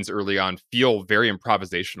Johansson scenes early on feel very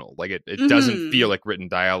improvisational. Like it doesn't feel like written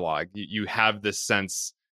dialogue. You have this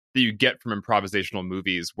sense that you get from improvisational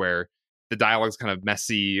movies where the dialogue's kind of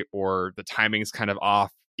messy or the timing's kind of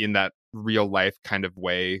off in that real life kind of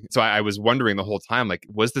way. So I was wondering the whole time, like,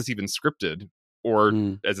 was this even scripted? Or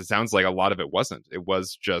as it sounds like, a lot of it wasn't. It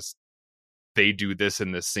was just, they do this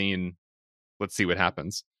in this scene. Let's see what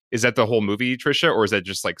happens. Is that the whole movie, Trisha? Or is that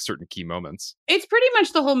just like certain key moments? It's pretty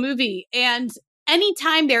much the whole movie. And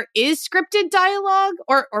anytime there is scripted dialogue,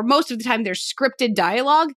 or most of the time there's scripted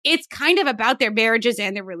dialogue, it's kind of about their marriages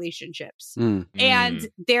and their relationships and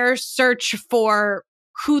their search for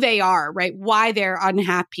who they are, right? Why they're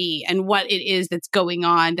unhappy and what it is that's going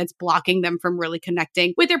on that's blocking them from really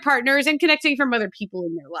connecting with their partners and connecting from other people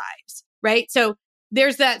in their lives, right? So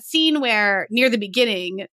there's that scene where near the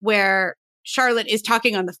beginning where Charlotte is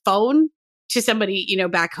talking on the phone to somebody, you know,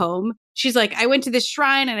 back home. She's like, I went to this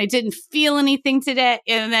shrine and I didn't feel anything today.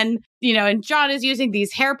 And then, you know, and John is using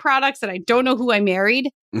these hair products and I don't know who I married.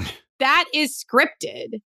 That is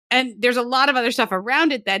scripted. And there's a lot of other stuff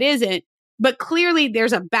around it that isn't. But clearly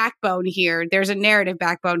there's a backbone here. There's a narrative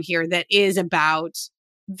backbone here that is about,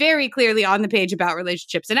 very clearly on the page, about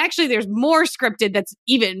relationships. And actually there's more scripted that's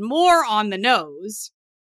even more on the nose.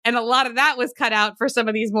 And a lot of that was cut out for some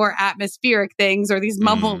of these more atmospheric things or these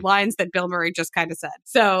mumbled lines that Bill Murray just kind of said.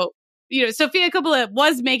 So, you know, Sofia Coppola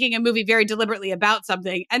was making a movie very deliberately about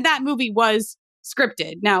something. And that movie was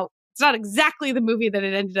scripted. Now, it's not exactly the movie that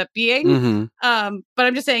it ended up being. But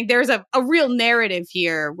I'm just saying there's a real narrative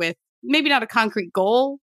here with maybe not a concrete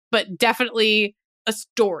goal, but definitely a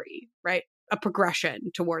story, right? A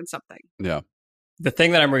progression towards something. Yeah. The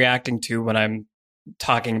thing that I'm reacting to when I'm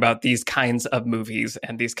talking about these kinds of movies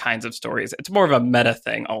and these kinds of stories. It's more of a meta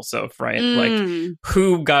thing also, right? Like,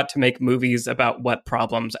 who got to make movies about what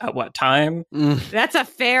problems at what time? That's a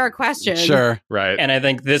fair question. Sure. Right. And I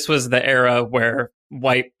think this was the era where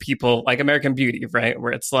white people, like American Beauty, right?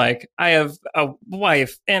 Where it's like, I have a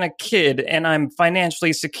wife and a kid and I'm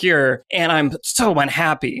financially secure and I'm so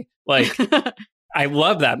unhappy. Like, I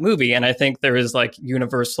love that movie. And I think there is like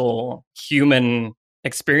universal human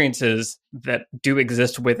experiences that do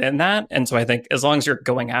exist within that. And so I think as long as you're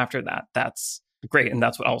going after that, that's great. And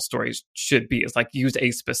that's what all stories should be, is like use a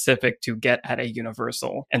specific to get at a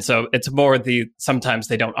universal. And so it's more sometimes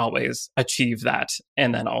they don't always achieve that.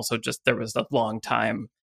 And then also just there was a long time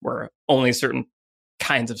where only certain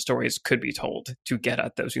kinds of stories could be told to get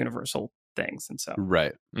at those universal things. And so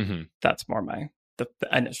that's more the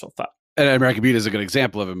initial thought. And American Beauty is a good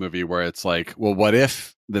example of a movie where it's like, well, what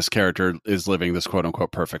if this character is living this quote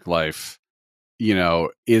unquote perfect life? You know,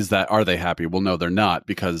 are they happy? Well, no, they're not,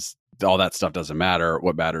 because all that stuff doesn't matter.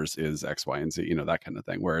 What matters is X, Y, and Z, you know, that kind of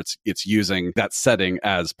thing, where it's using that setting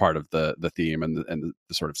as part of the theme and the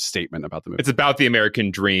sort of statement about the movie. It's about the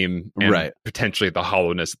American dream and right. potentially the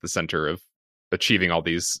hollowness at the center of achieving all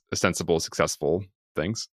these ostensible, successful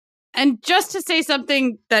things. And just to say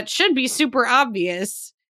something that should be super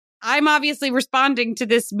obvious, I'm obviously responding to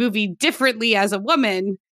this movie differently as a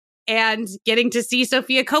woman, and getting to see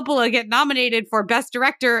Sofia Coppola get nominated for Best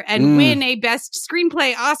Director and win a Best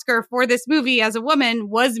Screenplay Oscar for this movie as a woman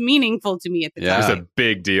was meaningful to me at the time. It was a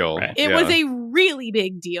big deal. Right. It was a really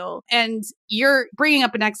big deal. And you're bringing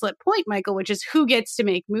up an excellent point, Michael, which is who gets to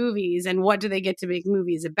make movies and what do they get to make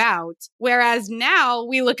movies about? Whereas now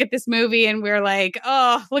we look at this movie and we're like,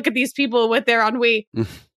 oh, look at these people with their ennui.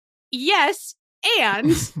 Yes,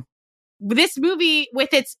 and this movie,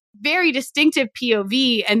 with its very distinctive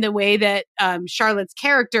POV and the way that Charlotte's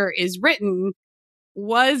character is written,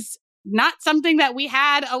 was not something that we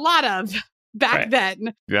had a lot of back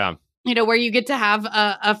then. Yeah. You know, where you get to have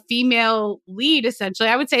a female lead, essentially.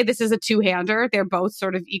 I would say this is a two-hander. They're both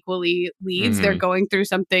sort of equally leads. They're going through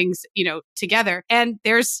some things, you know, together. And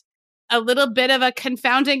there's a little bit of a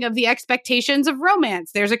confounding of the expectations of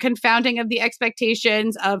romance. There's a confounding of the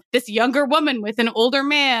expectations of this younger woman with an older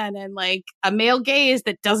man, and like a male gaze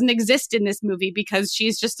that doesn't exist in this movie because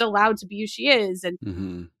she's just allowed to be who she is.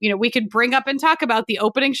 And, you know, we could bring up and talk about the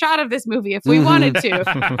opening shot of this movie if we wanted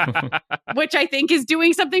to, which I think is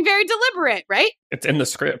doing something very deliberate, right? It's in the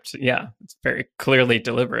script. Yeah. It's very clearly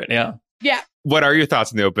deliberate. Yeah. Yeah. What are your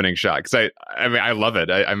thoughts on the opening shot? Because I mean, I love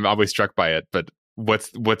it. I'm always struck by it, but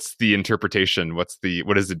what's the interpretation? What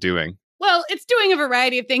is it doing? Well, it's doing a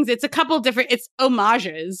variety of things. It's a couple different, it's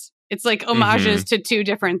homages. It's like homages to two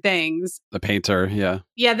different things. The painter, yeah.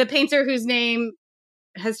 Yeah, the painter whose name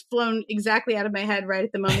has flown exactly out of my head right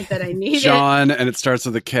at the moment that I need John, and it starts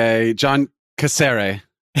with a K. John Cassere.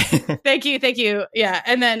 Thank you. Yeah.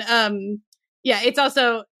 And then it's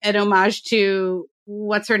also an homage to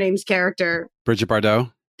what's her name's character? Brigitte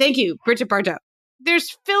Bardot. Thank you, Brigitte Bardot.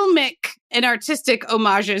 There's filmic and artistic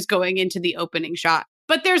homages going into the opening shot.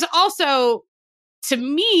 But there's also, to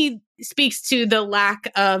me, speaks to the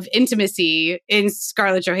lack of intimacy in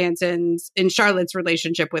in Charlotte's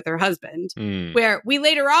relationship with her husband, where we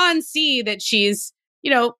later on see that she's,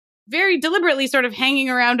 you know, very deliberately sort of hanging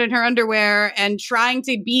around in her underwear and trying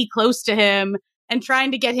to be close to him and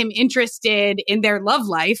trying to get him interested in their love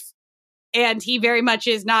life. And he very much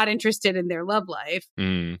is not interested in their love life.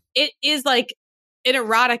 It is like an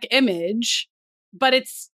erotic image, but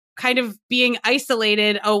it's kind of being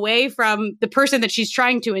isolated away from the person that she's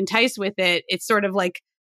trying to entice with it. It's sort of like,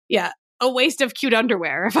 a waste of cute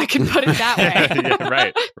underwear, if I can put it that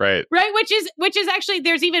way. Right. Which is actually,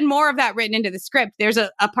 there's even more of that written into the script. There's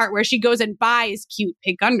a part where she goes and buys cute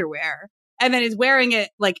pink underwear and then is wearing it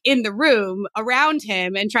like in the room around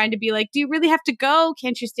him and trying to be like, do you really have to go?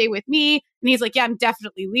 Can't you stay with me? And he's like, yeah, I'm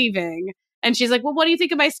definitely leaving. And she's like, well, what do you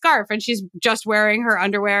think of my scarf? And she's just wearing her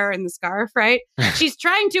underwear and the scarf, right? She's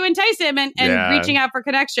trying to entice him and reaching out for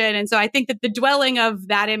connection. And so I think that the dwelling of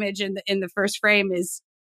that image in the first frame is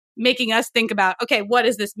making us think about, okay, what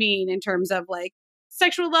does this mean in terms of like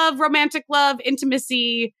sexual love, romantic love,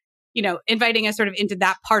 intimacy, you know, inviting us sort of into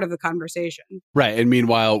that part of the conversation. Right. And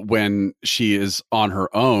meanwhile, when she is on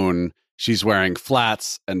her own, she's wearing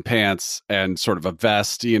flats and pants and sort of a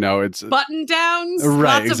vest, you know, it's button downs.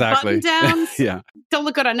 Right, lots exactly. Of button downs. Yeah. Don't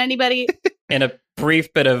look good on anybody. In a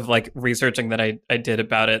brief bit of like researching that I did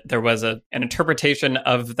about it, there was an interpretation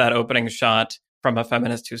of that opening shot from a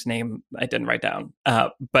feminist whose name I didn't write down.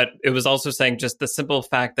 But it was also saying just the simple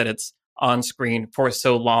fact that it's on screen for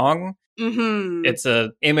so long. It's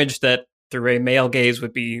an image that through a male gaze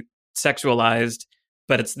would be sexualized,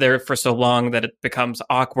 but it's there for so long that it becomes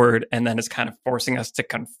awkward, and then it's kind of forcing us to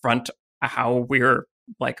confront how we're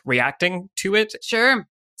like reacting to it. Sure.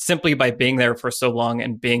 Simply by being there for so long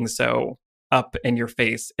and being so up in your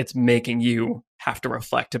face, it's making you have to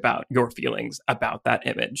reflect about your feelings about that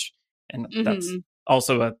image. And that's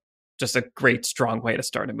also just a great, strong way to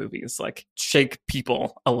start a movie, is like shake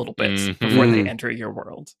people a little bit before they enter your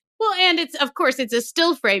world. Well, and it's, of course, it's a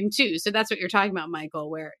still frame too. So that's what you're talking about, Michael,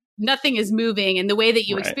 where nothing is moving. And the way that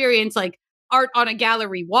you experience like art on a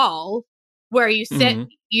gallery wall, where you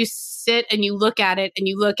sit and you look at it and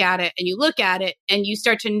you look at it and you look at it and you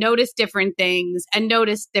start to notice different things and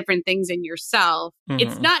notice different things in yourself.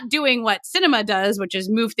 It's not doing what cinema does, which is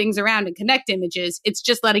move things around and connect images. It's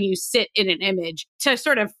just letting you sit in an image to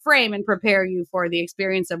sort of frame and prepare you for the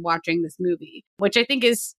experience of watching this movie, which I think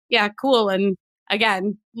is, cool. And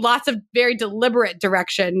again, lots of very deliberate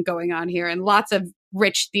direction going on here and lots of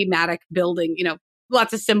rich thematic building,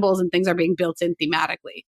 lots of symbols and things are being built in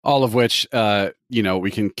thematically. All of which,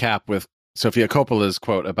 we can cap with Sofia Coppola's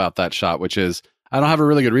quote about that shot, which is, I don't have a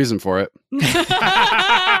really good reason for it.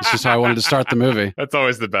 It's just how I wanted to start the movie. That's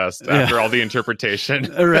always the best after all the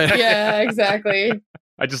interpretation. Right. Yeah, exactly.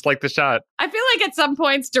 I just like the shot. I feel like at some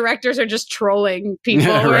points directors are just trolling people.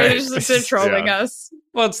 They're trolling us.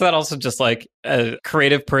 Well, it's that also just like a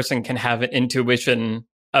creative person can have an intuition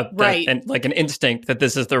of that, and like an instinct that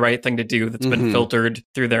this is the right thing to do, that's been filtered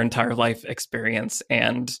through their entire life experience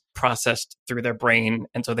and processed through their brain.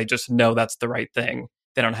 And so they just know that's the right thing.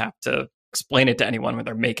 They don't have to explain it to anyone when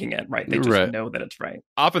they're making it, right? They just know that it's right.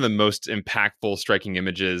 Often the most impactful, striking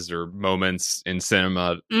images or moments in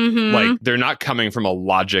cinema, like they're not coming from a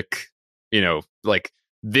logic, like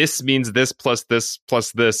this means this plus this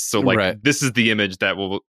plus this. So like this is the image that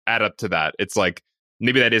will add up to that. It's like,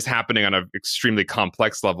 maybe that is happening on an extremely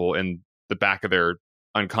complex level in the back of their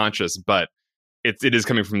unconscious, but it is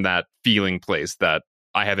coming from that feeling place that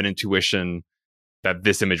I have an intuition that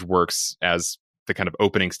this image works as the kind of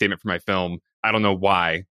opening statement for my film. I don't know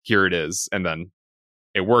why. Here it is. And then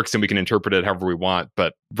it works and we can interpret it however we want.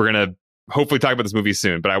 But we're going to hopefully talk about this movie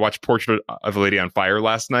soon. But I watched Portrait of a Lady on Fire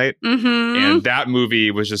last night. And that movie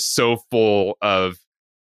was just so full of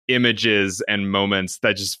images and moments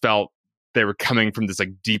that just felt they were coming from this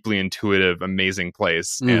like deeply intuitive, amazing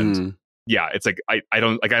place. And it's like, I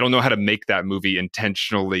don't know how to make that movie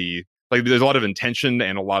intentionally. Like there's a lot of intention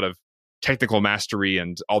and a lot of technical mastery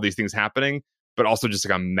and all these things happening, but also just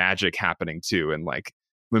like a magic happening too. And like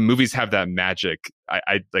when movies have that magic,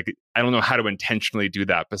 I don't know how to intentionally do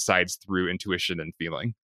that besides through intuition and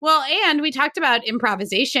feeling. Well, and we talked about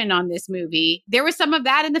improvisation on this movie. There was some of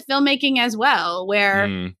that in the filmmaking as well,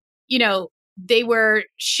 where, they were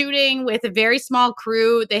shooting with a very small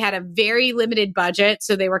crew. They had a very limited budget.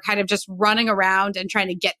 So they were kind of just running around and trying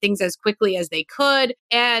to get things as quickly as they could.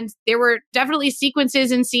 And there were definitely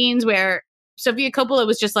sequences and scenes where Sofia Coppola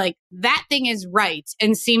was just like, that thing is right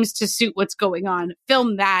and seems to suit what's going on.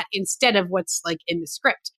 Film that instead of what's like in the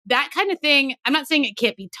script. That kind of thing, I'm not saying it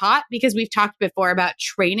can't be taught, because we've talked before about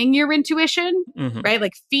training your intuition, right?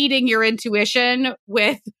 Like feeding your intuition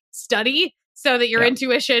with study, so that your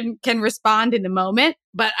intuition can respond in the moment.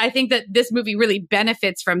 But I think that this movie really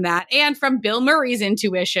benefits from that, and from Bill Murray's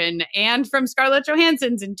intuition, and from Scarlett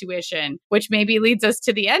Johansson's intuition, which maybe leads us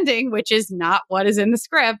to the ending, which is not what is in the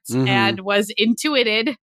script and was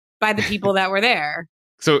intuited by the people that were there.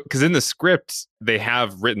 So, because in the script, they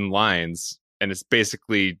have written lines, and it's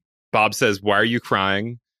basically Bob says, "Why are you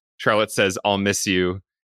crying?" Charlotte says, "I'll miss you."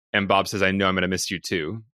 And Bob says, "I know I'm going to miss you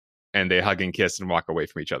too." And they hug and kiss and walk away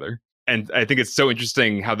from each other. And I think it's so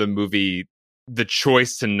interesting how the movie, the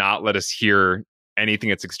choice to not let us hear anything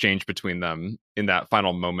that's exchanged between them in that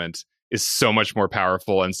final moment is so much more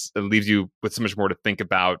powerful, and it leaves you with so much more to think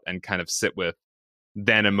about and kind of sit with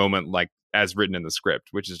than a moment like as written in the script,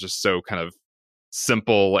 which is just so kind of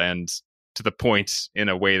simple and to the point in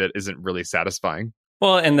a way that isn't really satisfying.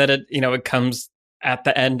 Well, and that it comes at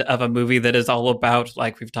the end of a movie that is all about,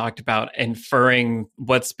 like we've talked about, inferring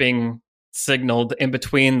what's being signaled in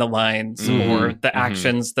between the lines or the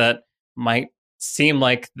actions that might seem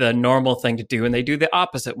like the normal thing to do, and they do the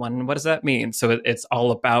opposite one. What does that mean? So it's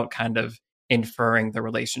all about kind of inferring the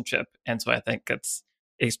relationship. And so I think it's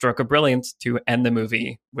a stroke of brilliance to end the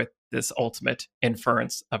movie with this ultimate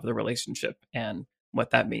inference of the relationship and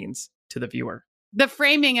what that means to the viewer. The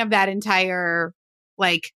framing of that entire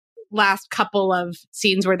like last couple of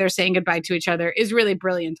scenes where they're saying goodbye to each other is really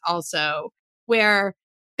brilliant also, where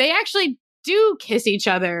they actually do kiss each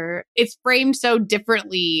other. It's framed so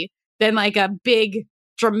differently than like a big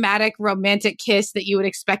dramatic romantic kiss that you would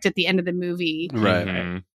expect at the end of the movie.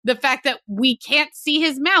 Right. the fact that we can't see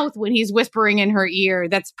his mouth when he's whispering in her ear,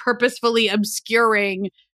 that's purposefully obscuring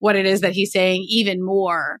what it is that he's saying even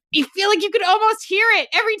more. You feel like you could almost hear it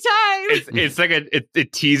every time. It's like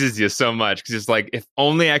it teases you so much because it's like, if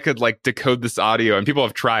only I could like decode this audio. And people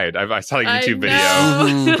have tried. I saw a YouTube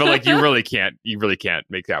video, but like you really can't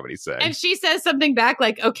make out what he's saying. And she says something back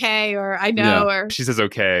like "okay" or "I know" or she says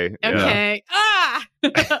 "okay." Okay.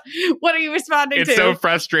 Yeah. What are you responding to? It's so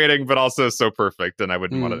frustrating, but also so perfect, and I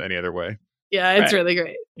wouldn't want it any other way. Yeah, it's really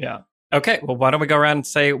great. Yeah. Okay, well, why don't we go around and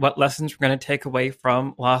say what lessons we're going to take away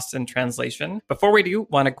from Lost in Translation. Before we do,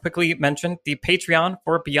 want to quickly mention the Patreon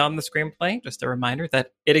for Beyond the Screenplay. Just a reminder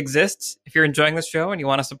that it exists. If you're enjoying the show and you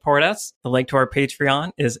want to support us, the link to our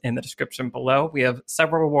Patreon is in the description below. We have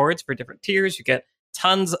several rewards for different tiers. You get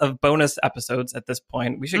tons of bonus episodes at this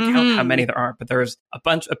point. We should count how many there are, but there's a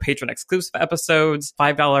bunch of patron exclusive episodes.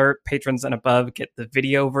 $5 patrons and above get the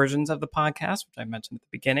video versions of the podcast, which I mentioned at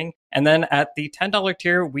the beginning. And then at the $10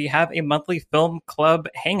 tier, we have a monthly film club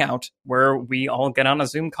hangout where we all get on a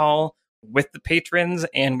Zoom call with the patrons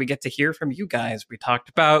and we get to hear from you guys. We talked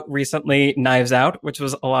about recently Knives Out, which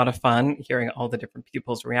was a lot of fun, hearing all the different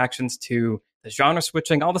people's reactions to the genre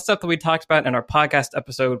switching, all the stuff that we talked about in our podcast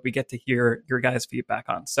episode. We get to hear your guys' feedback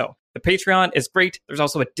on. So the Patreon is great. There's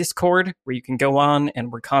also a Discord where you can go on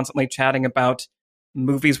and we're constantly chatting about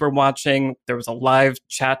movies we're watching. There was a live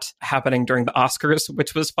chat happening during the Oscars,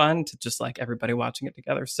 which was fun to just like everybody watching it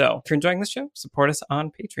together. So if you're enjoying the show, support us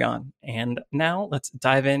on Patreon. And now let's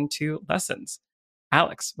dive into lessons.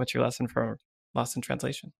 Alex, what's your lesson for Lost in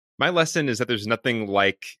Translation? My lesson is that there's nothing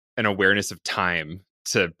like an awareness of time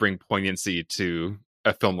to bring poignancy to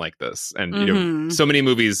a film like this. And you know, so many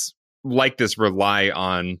movies like this rely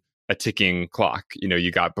on a ticking clock. You know,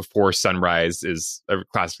 you got Before Sunrise is a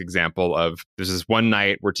classic example of, there's this one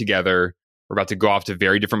night, we're together, we're about to go off to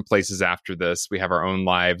very different places after this. We have our own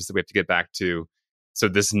lives that we have to get back to. So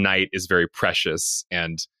this night is very precious.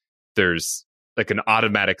 And there's like an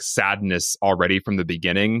automatic sadness already from the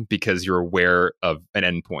beginning because you're aware of an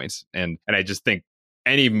endpoint. And I just think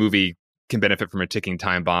any movie can benefit from a ticking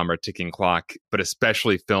time bomb or a ticking clock, but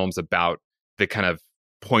especially films about the kind of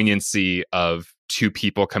poignancy of two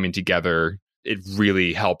people coming together. It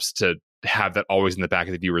really helps to have that always in the back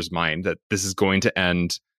of the viewer's mind that this is going to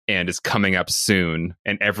end and is coming up soon.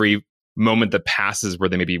 And every moment that passes where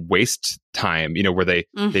they maybe waste time, you know, where they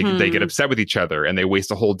get upset with each other and they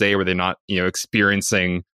waste a whole day where they're not, you know,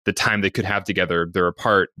 experiencing the time they could have together, they're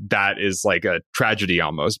apart. That is like a tragedy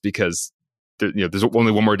almost, because there's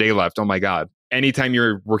only one more day left. Oh my God. Anytime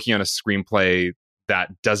you're working on a screenplay that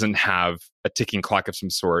doesn't have a ticking clock of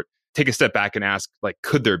some sort, take a step back and ask, like,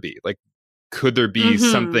 could there be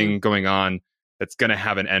something going on that's going to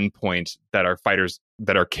have an endpoint that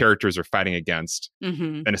our characters are fighting against?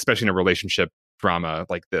 And especially in a relationship drama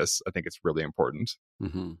like this, I think it's really important.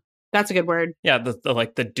 That's a good word. Yeah,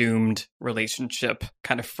 the doomed relationship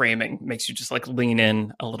kind of framing makes you just like lean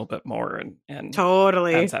in a little bit more and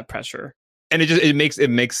totally adds that pressure. And it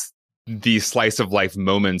makes these slice of life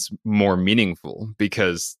moments more meaningful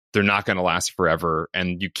because they're not going to last forever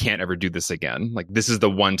and you can't ever do this again. Like, this is the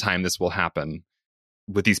one time this will happen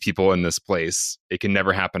with these people in this place. It can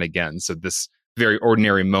never happen again. So this very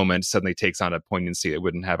ordinary moment suddenly takes on a poignancy it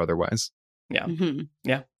wouldn't have otherwise. Yeah.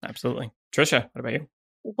 Yeah, absolutely. Trisha, what about you?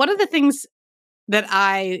 One of the things that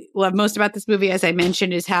I love most about this movie, as I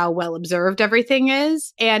mentioned, is how well observed everything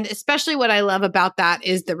is. And especially what I love about that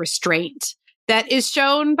is the restraint that is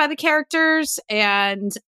shown by the characters.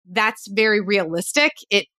 And that's very realistic.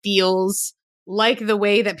 It feels like the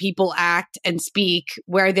way that people act and speak,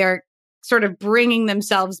 where they're sort of bringing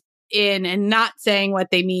themselves in and not saying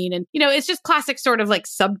what they mean. And, you know, it's just classic sort of like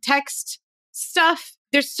subtext stuff.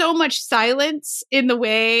 There's so much silence in the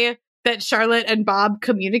way that Charlotte and Bob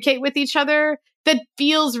communicate with each other that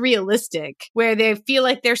feels realistic, where they feel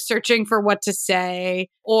like they're searching for what to say,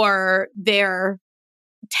 or they're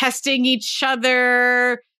testing each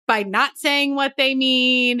other by not saying what they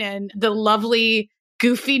mean. And the lovely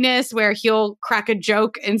goofiness where he'll crack a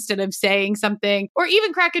joke instead of saying something, or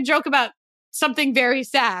even crack a joke about something very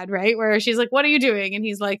sad, right? Where she's like, "What are you doing?" And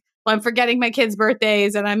he's like, "Well, I'm forgetting my kids'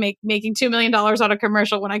 birthdays and I'm making $2 million on a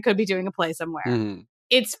commercial when I could be doing a play somewhere."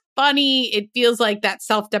 It's funny. It feels like that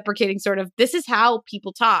self-deprecating sort of, this is how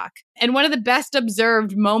people talk. And one of the best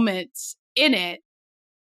observed moments in it,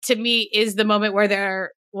 to me, is the moment where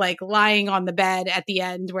they're like lying on the bed at the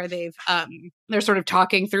end, where they're sort of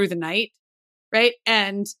talking through the night, right?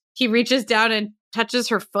 And he reaches down and touches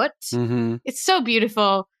her foot. It's so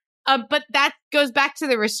beautiful. But that goes back to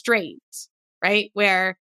the restraint, right?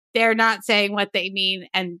 Where they're not saying what they mean.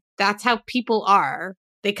 And that's how people are.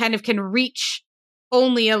 They kind of can reach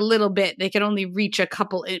only a little bit. They can only reach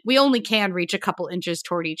we only can reach a couple inches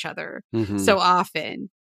toward each other so often.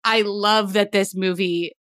 I love that this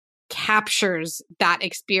movie captures that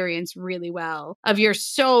experience really well of you're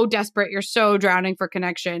so desperate, you're so drowning for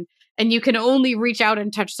connection, and you can only reach out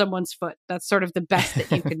and touch someone's foot. That's sort of the best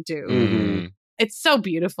that you can do. It's so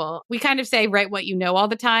beautiful. We kind of say write what you know all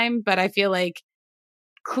the time, but I feel like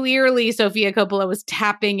clearly Sofia Coppola was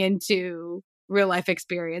tapping into real life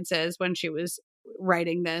experiences when she was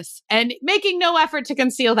writing this and making no effort to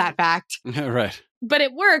conceal that fact. Right. But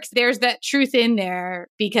it works. There's that truth in there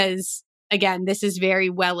because, again, this is very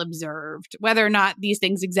well observed. Whether or not these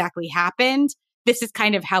things exactly happened, this is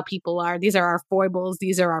kind of how people are. These are our foibles.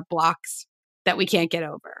 These are our blocks that we can't get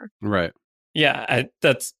over. Right. Yeah,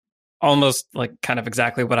 that's almost like kind of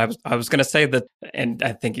exactly what I was going to say, that, and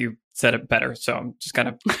I think you said it better. So I'm just kind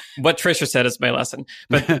of what Trisha said is my lesson.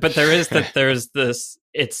 But there's this.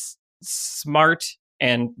 It's smart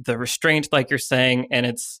and the restraint, like you're saying, and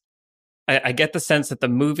it's. I get the sense that the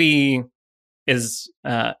movie is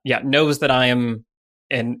knows that I am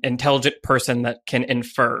an intelligent person that can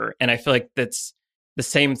infer, and I feel like that's the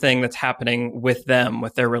same thing that's happening with them,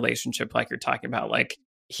 with their relationship, like you're talking about. Like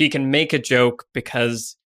he can make a joke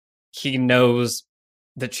because he knows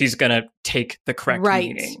that she's going to take the correct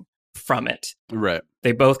meaning from it. Right.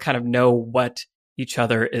 They both kind of know what each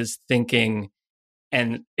other is thinking.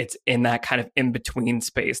 And it's in that kind of in-between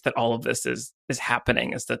space that all of this is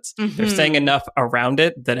happening. Is that they're saying enough around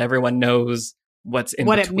it that everyone knows what's in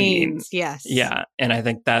what between. What it means, yes. Yeah, and I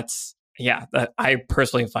think that's, that I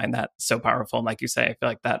personally find that so powerful. And like you say, I feel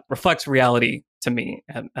like that reflects reality to me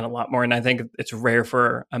and a lot more. And I think it's rare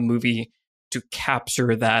for a movie to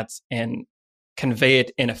capture that and convey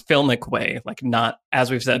it in a filmic way. Like not, as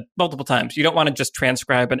we've said multiple times, you don't want to just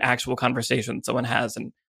transcribe an actual conversation someone has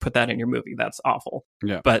and put that in your movie. That's awful.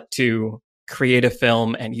 Yeah. But to create a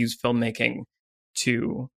film and use filmmaking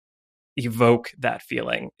to evoke that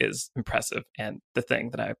feeling is impressive. And the thing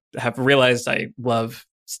that I have realized I love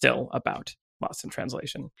still about Lost in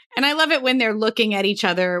Translation. And I love it when they're looking at each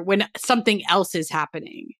other when something else is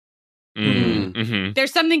happening.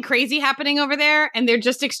 There's something crazy happening over there and they're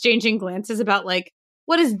just exchanging glances about like,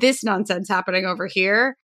 what is this nonsense happening over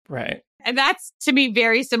here? Right. And that's, to me,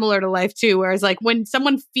 very similar to life, too. Whereas, like, when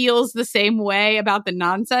someone feels the same way about the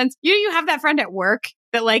nonsense, you have that friend at work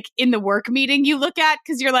that, like, in the work meeting you look at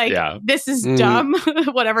because you're like, this is dumb,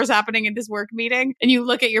 whatever's happening in this work meeting. And you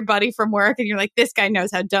look at your buddy from work and you're like, this guy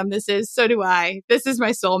knows how dumb this is. So do I. This is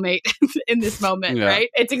my soulmate in this moment, right?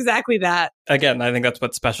 It's exactly that. Again, I think that's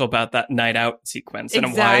what's special about that night out sequence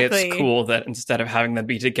and why it's cool that instead of having them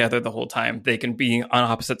be together the whole time, they can be on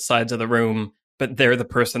opposite sides of the room, but they're the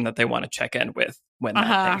person that they want to check in with when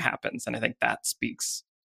that thing happens. And I think that speaks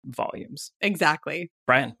volumes. Exactly.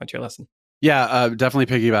 Brian, what's your lesson? Yeah, definitely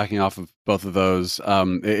piggybacking off of both of those.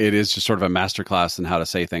 It is just sort of a masterclass in how to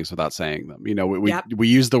say things without saying them. You know, we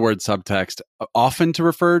use the word subtext often to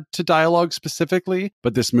refer to dialogue specifically,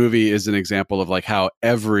 but this movie is an example of like how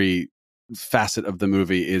every facet of the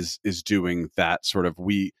movie is doing that sort of,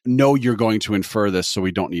 we know you're going to infer this, so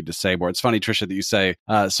we don't need to say more. It's funny, Trisha, that you say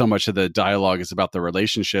so much of the dialogue is about the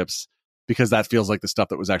relationships, because that feels like the stuff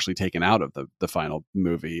that was actually taken out of the final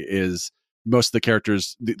movie. Is most of the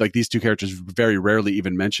characters, like these two characters, very rarely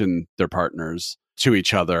even mention their partners to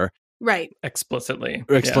each other. Right. Explicitly,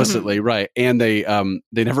 right. And they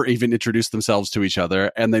never even introduce themselves to each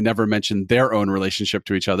other, and they never mention their own relationship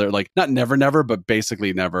to each other. Like not never, but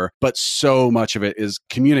basically never. But so much of it is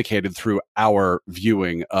communicated through our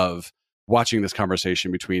viewing of watching this conversation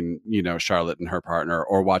between, Charlotte and her partner,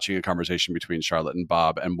 or watching a conversation between Charlotte and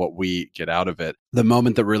Bob, and what we get out of it. The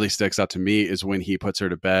moment that really sticks out to me is when he puts her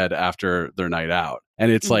to bed after their night out.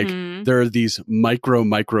 And it's like, there are these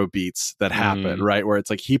micro beats that happen, right? Where it's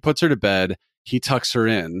like, he puts her to bed, he tucks her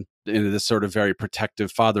in this sort of very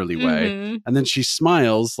protective, fatherly way. And then she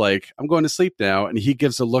smiles like, I'm going to sleep now. And he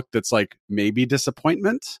gives a look that's like maybe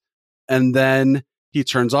disappointment. And then he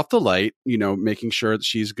turns off the light, making sure that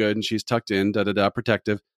she's good and she's tucked in,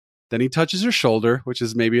 protective. Then he touches her shoulder, which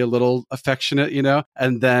is maybe a little affectionate,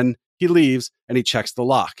 and then he leaves and he checks the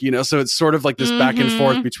lock, so it's sort of like this back and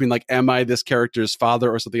forth between like, am I this character's father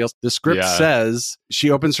or something else? The script says she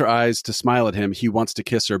opens her eyes to smile at him. He wants to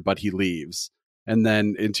kiss her, but he leaves. And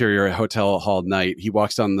then interior hotel hall night, he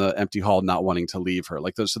walks down the empty hall, not wanting to leave her.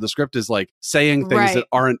 Like, so the script is like saying things that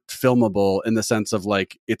aren't filmable in the sense of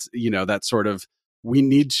like, it's, that sort of, we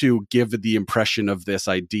need to give the impression of this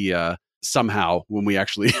idea somehow when we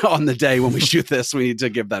actually, on the day when we shoot this, we need to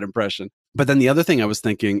give that impression. But then the other thing I was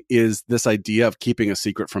thinking is this idea of keeping a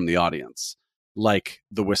secret from the audience, like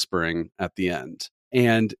the whispering at the end.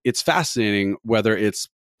 And it's fascinating whether it's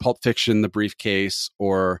Pulp Fiction, The Briefcase,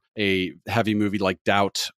 or a heavy movie like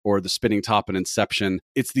Doubt or The Spinning Top and Inception.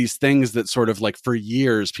 It's these things that sort of like for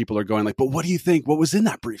years people are going like, but what do you think? What was in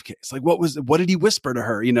that briefcase? Like, what did he whisper to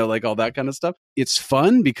her? You know, like all that kind of stuff. It's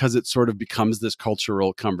fun because it sort of becomes this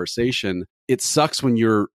cultural conversation. It sucks when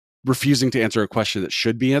you're refusing to answer a question that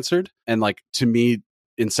should be answered. And like, to me,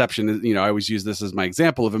 Inception, you know, I always use this as my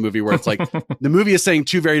example of a movie where it's like the movie is saying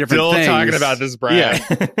two very different things. Still talking about this, Brian.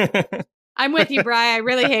 Yeah. I'm with you, Brian. I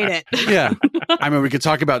really hate it. Yeah. I mean, we could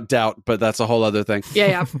talk about Doubt, but that's a whole other thing.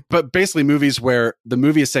 Yeah. But basically movies where the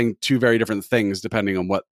movie is saying two very different things depending on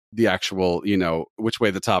what the actual, you know, which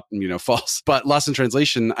way the top, you know, falls. But Lost in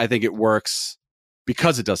Translation, I think it works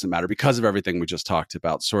because it doesn't matter, because of everything we just talked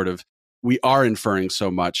about. Sort of, we are inferring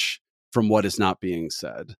so much from what is not being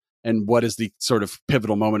said. And what is the sort of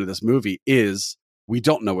pivotal moment of this movie is we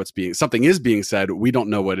don't know something is being said. We don't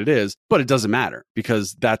know what it is, but it doesn't matter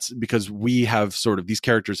because we have sort of, these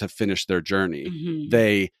characters have finished their journey. Mm-hmm.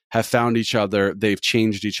 They have found each other. They've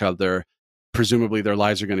changed each other. Presumably their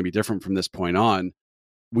lives are going to be different from this point on.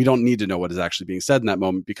 We don't need to know what is actually being said in that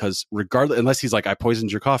moment because regardless, unless he's like, I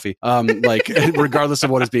poisoned your coffee, regardless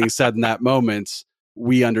of what is being said in that moment,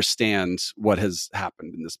 we understand what has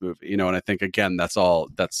happened in this movie, you know? And I think, again, that's all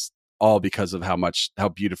because of how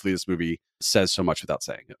beautifully this movie says so much without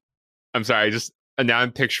saying it. I'm sorry, now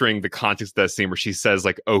I'm picturing the context of that scene where she says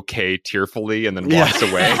like, okay, tearfully, and then walks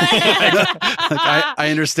away. I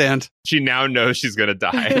understand. She now knows she's going to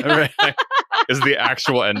die. Right? Is the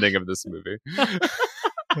actual ending of this movie.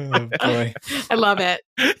 Oh, boy. I love it.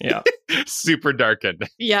 Yeah. Super dark ending.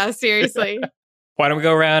 Yeah, seriously. Why don't we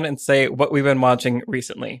go around and say what we've been watching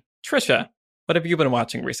recently? Trisha, what have you been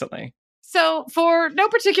watching recently? So for no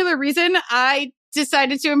particular reason, I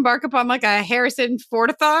decided to embark upon like a Harrison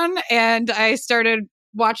Fordathon, and I started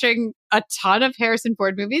watching a ton of Harrison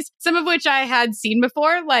Ford movies, some of which I had seen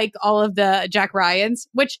before, like all of the Jack Ryans,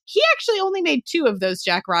 which he actually only made 2 of those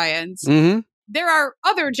Jack Ryans. Mm-hmm. There are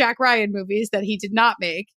other Jack Ryan movies that he did not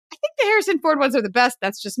make. I think the Harrison Ford ones are the best.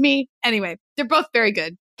 That's just me. Anyway, they're both very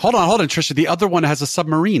good. Hold on, Trisha. The other one has a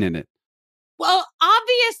submarine in it. Well,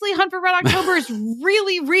 obviously, Hunt for Red October is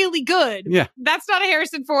really, really good. Yeah. That's not a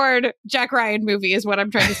Harrison Ford, Jack Ryan movie is what I'm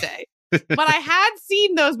trying to say. But I had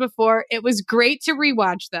seen those before. It was great to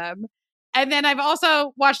rewatch them. And then I've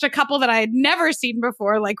also watched a couple that I had never seen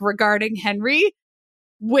before, like Regarding Henry,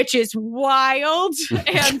 which is wild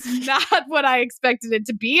and not what I expected it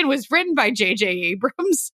to be. It was written by J.J.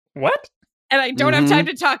 Abrams. What? And I don't have time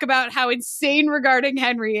to talk about how insane Regarding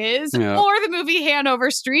Henry is, or the movie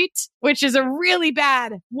Hanover Street, which is a really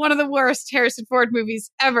bad, one of the worst Harrison Ford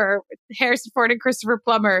movies ever. Harrison Ford and Christopher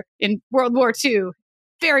Plummer in World War II.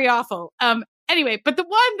 Very awful. Anyway, but the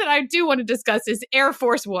one that I do want to discuss is Air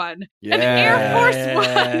Force One. Yeah. And Air Force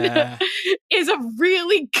One is a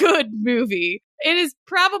really good movie. It is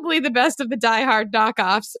probably the best of the Die Hard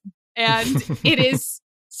knockoffs. And it is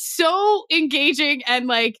so engaging and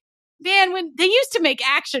like, man, when they used to make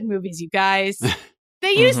action movies, you guys,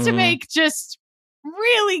 they used to make just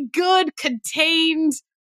really good, contained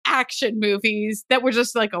action movies that were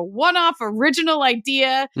just like a one-off original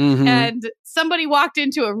idea. And somebody walked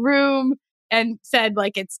into a room and said,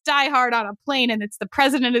 like, it's Die Hard on a plane and it's the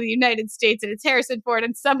president of the United States and it's Harrison Ford.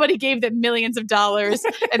 And somebody gave them millions of dollars.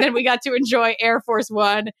 And then we got to enjoy Air Force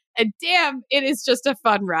One. And damn, it is just a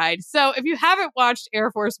fun ride. So if you haven't watched Air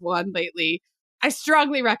Force One lately, I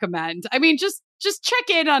strongly recommend. I mean, just check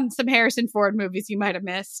in on some Harrison Ford movies you might have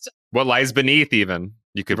missed. What Lies Beneath, even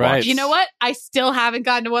you could watch. You know what? I still haven't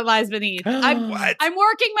gotten to What Lies Beneath. I'm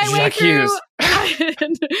working my way through.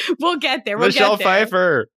 We'll get there. Michelle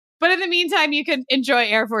Pfeiffer. But in the meantime, you can enjoy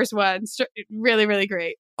Air Force One. Really, really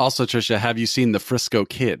great. Also, Trisha, have you seen The Frisco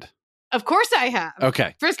Kid? Of course I have.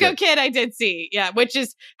 Okay. Frisco Kid I did see. Yeah, which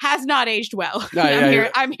has not aged well.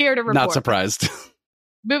 I'm here to report. Not surprised.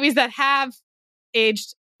 Movies that have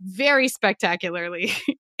aged very spectacularly.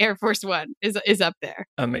 Air Force One is up there.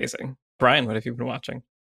 Amazing. Brian, what have you been watching?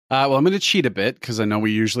 Well, I'm going to cheat a bit because I know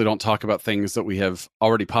we usually don't talk about things that we have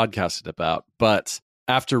already podcasted about. But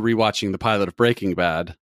after rewatching the pilot of Breaking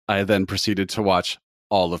Bad, I then proceeded to watch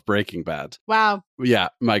all of Breaking Bad. Wow. Yeah,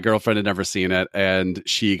 my girlfriend had never seen it, and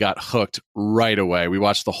she got hooked right away. We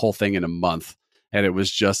watched the whole thing in a month, and it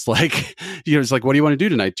was just like, it was like, what do you want to do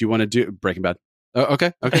tonight? Do you want to do Breaking Bad?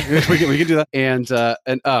 Okay. we can do that. And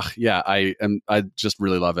I just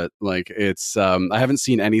really love it. Like it's, I haven't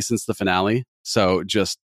seen any since the finale. So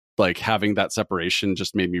just like having that separation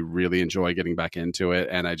just made me really enjoy getting back into it.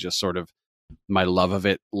 And I just sort of, my love of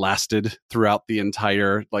it lasted throughout the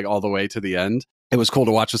entire, like all the way to the end. It was cool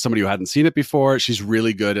to watch with somebody who hadn't seen it before. She's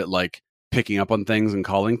really good at like picking up on things and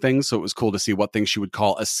calling things. So it was cool to see what things she would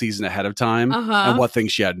call a season ahead of time and what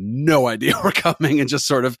things she had no idea were coming, and just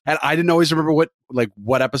sort of, and I didn't always remember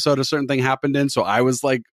what episode a certain thing happened in. So I was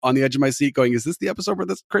like on the edge of my seat going, is this the episode where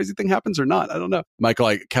this crazy thing happens or not? I don't know. Michael,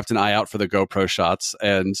 I kept an eye out for the GoPro shots,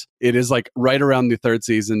 and it is like right around the third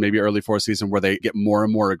season, maybe early fourth season, where they get more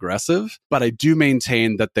and more aggressive. But I do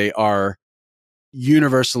maintain that they are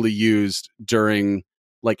universally used during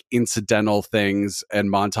like incidental things and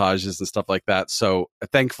montages and stuff like that. So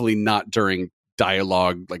thankfully not during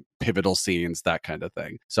dialogue, like pivotal scenes, that kind of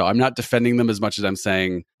thing. So I'm not defending them as much as I'm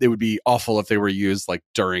saying it would be awful if they were used like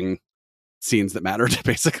during scenes that mattered,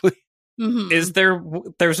 basically.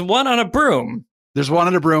 Mm-hmm. There's one on a broom. There's one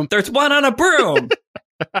on a broom. There's one on a broom.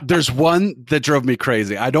 There's one that drove me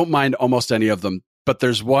crazy. I don't mind almost any of them, but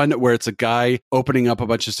there's one where it's a guy opening up a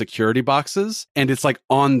bunch of security boxes and it's like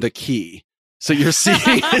on the key. So you're seeing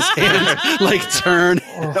his hand like turn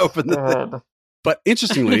and open the thing. But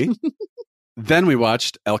interestingly, then we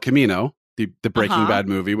watched El Camino, the Breaking Bad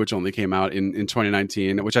movie, which only came out in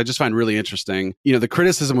 2019, which I just find really interesting. You know, the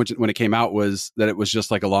criticism when it came out was that it was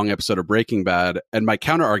just like a long episode of Breaking Bad. And my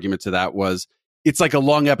counter argument to that was, it's like a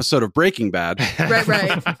long episode of Breaking Bad.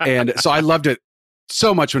 Right. And so I loved it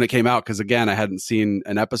so much when it came out, because again, I hadn't seen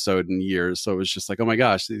an episode in years, so it was just like, oh my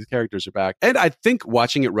gosh, these characters are back. And I think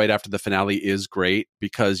watching it right after the finale is great,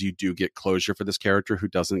 because you do get closure for this character who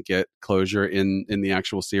doesn't get closure in the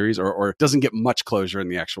actual series, or doesn't get much closure in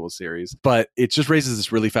the actual series. But it just raises this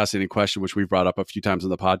really fascinating question, which we've brought up a few times on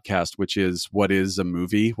the podcast, which is, what is a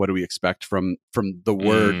movie? What do we expect from the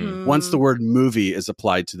word? Once the word movie is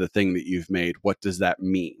applied to the thing that you've made, what does that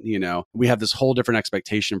mean? You know, we have this whole different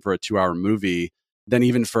expectation for a 2-hour movie than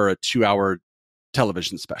even for a 2-hour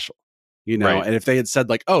television special, you know? Right. And if they had said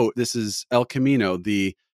like, oh, this is El Camino,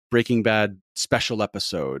 the Breaking Bad special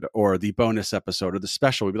episode, or the bonus episode, or the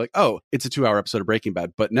special, we'd be like, oh, it's a 2-hour episode of Breaking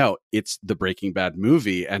Bad. But no, it's the Breaking Bad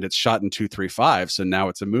movie, and it's shot in 2-3-5. So now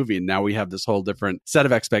it's a movie, and now we have this whole different set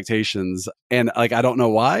of expectations. And like, I don't know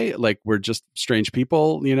why, like, we're just strange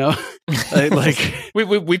people, you know? Like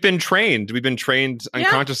we've been trained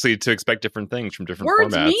unconsciously to expect different things from different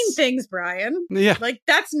words formats. mean things, Brian. Yeah, like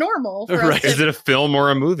that's normal for right. us. Is it a film or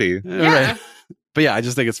a movie? Yeah. Right. But yeah, I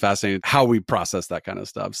just think it's fascinating how we process that kind of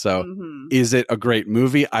stuff. So is it a great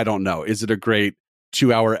movie? I don't know. Is it a great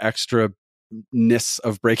 2-hour extra-ness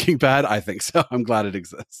of Breaking Bad? I think so. I'm glad it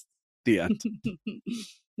exists. The end.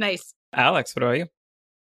 Nice. Alex, what about you?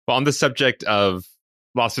 Well, on the subject of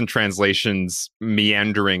Lost in Translation's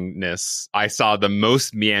meanderingness, I saw the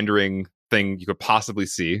most meandering thing you could possibly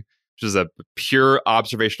see, which is a pure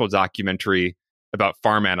observational documentary about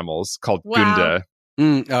farm animals called Gunda.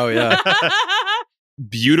 Oh, yeah.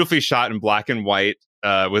 Beautifully shot in black and white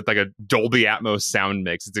with like a Dolby Atmos sound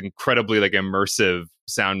mix. It's incredibly like immersive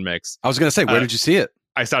sound mix. I was going to say, where did you see it?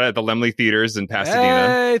 I saw it at the Lemley Theaters in Pasadena.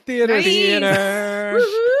 Hey, theater.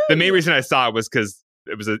 The main reason I saw it was because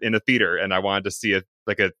it was in a theater, and I wanted to see a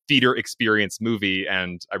theater experience movie.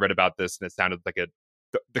 And I read about this, and it sounded like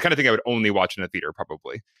the kind of thing I would only watch in a theater,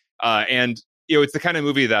 probably. And you know, it's the kind of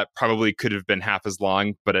movie that probably could have been half as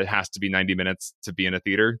long, but it has to be 90 minutes to be in a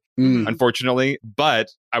theater, unfortunately. But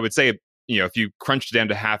I would say, you know, if you crunch it down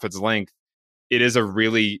to half its length, it is a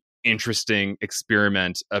really interesting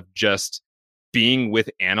experiment of just being with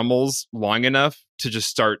animals long enough to just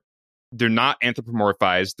start. They're not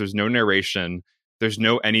anthropomorphized. There's no narration. There's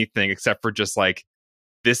no anything except for just like,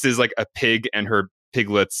 this is like a pig and her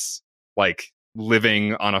piglets like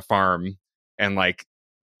living on a farm, and like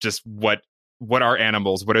just what are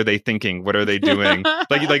animals? What are they thinking? What are they doing?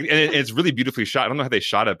 like, and it's really beautifully shot. I don't know how they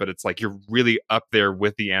shot it, but it's like you're really up there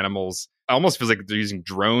with the animals. It almost feels like they're using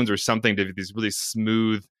drones or something to do these really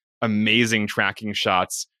smooth, amazing tracking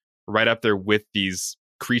shots right up there with these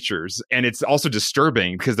creatures. And it's also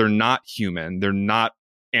disturbing because they're not human. They're not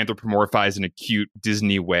anthropomorphized in a cute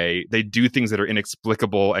Disney way. They do things that are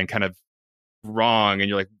inexplicable and kind of wrong. And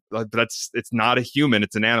you're like, it's not a human.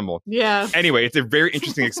 It's an animal. Yeah. Anyway, it's a very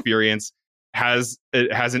interesting experience.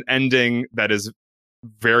 It has an ending that is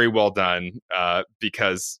very well done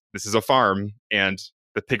because this is a farm and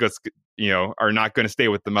the piglets, you know, are not going to stay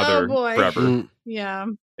with the mother forever. Yeah.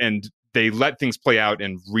 And they let things play out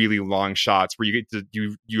in really long shots where you get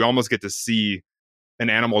to you almost get to see an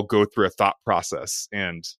animal go through a thought process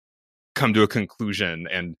and come to a conclusion.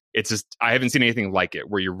 And it's just, I haven't seen anything like it,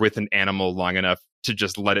 where you're with an animal long enough to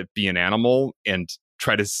just let it be an animal and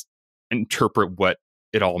try to interpret what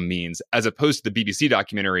it all means, as opposed to the BBC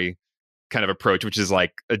documentary kind of approach, which is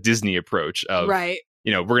like a Disney approach of,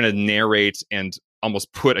 you know, we're going to narrate and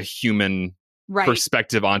almost put a human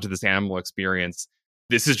perspective onto this animal experience.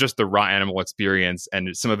 this is just the raw animal experience,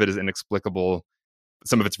 and some of it is inexplicable,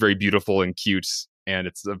 some of it's very beautiful and cute, and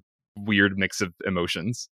it's a weird mix of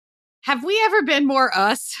emotions. Have we ever been more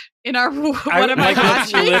us in our what am I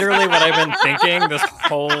that's watching? literally what I've been thinking this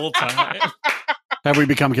whole time. Have we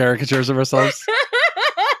become caricatures of ourselves?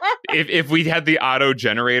 If we had the auto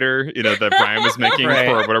generator, that Brian was making Right.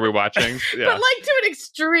 for What Are We Watching? Yeah. But like to an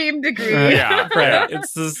extreme degree. Yeah. Right.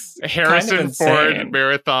 It's this Harrison kind of Ford insane.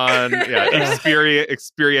 marathon,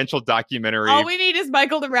 experiential documentary. All we need is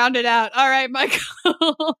Michael to round it out. All right,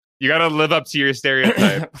 Michael. You got to live up to your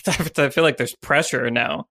stereotype. I feel like there's pressure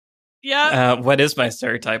now. Yeah. What is my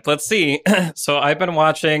stereotype? Let's see. So I've been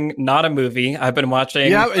watching not a movie. I've been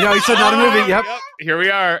watching Yeah, no, you said not a movie. Yep. Here we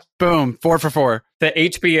are. Boom. 4 for 4. the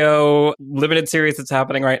HBO limited series that's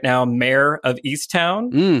happening right now, Mayor of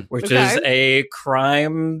Easttown, which is a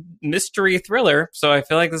crime mystery thriller. So I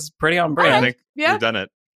feel like this is pretty on I brand. think Yeah. we've done it.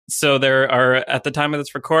 So there are, at the time of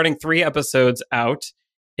this recording, 3 episodes out.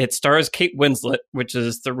 It stars Kate Winslet, which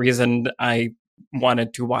is the reason I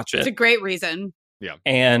wanted to watch It's it. a great reason.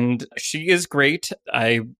 And she is great.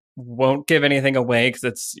 I won't give anything away because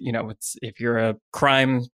it's if you're a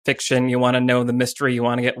crime fiction, you want to know the mystery, you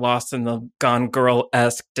want to get lost in the Gone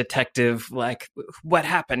Girl-esque detective, like what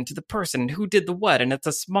happened to the person, who did the what, and it's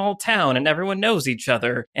a small town and everyone knows each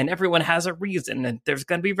other and everyone has a reason and there's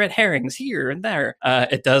going to be red herrings here and there.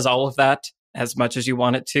 It does all of that as much as you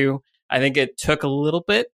want it to. I think it took a little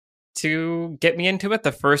bit to get me into it.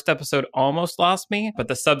 The first episode almost lost me, but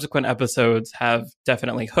the subsequent episodes have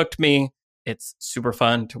definitely hooked me. It's super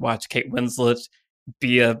fun to watch Kate Winslet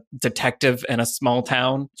be a detective in a small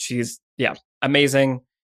town. She's amazing,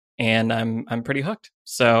 and I'm pretty hooked.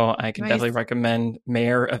 So I can definitely recommend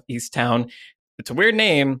Mayor of Easttown. It's a weird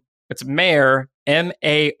name. It's Mare,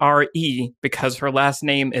 Mare, because her last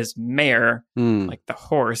name is Mare, like the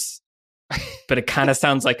horse. But it kind of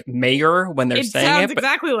sounds like mayor when they're saying sounds it. But,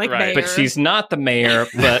 exactly like mayor. but she's not the mayor,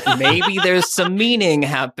 but maybe there's some meaning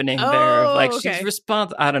happening there. Like okay. she's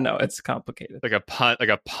responsible. I don't know. It's complicated. Like a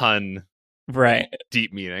pun, Right.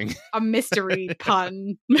 deep meaning. a mystery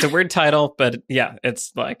pun. It's a weird title, but yeah,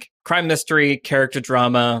 it's like crime mystery, character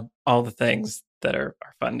drama, all the things that are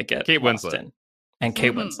fun to get Kate lost Winslet. in. And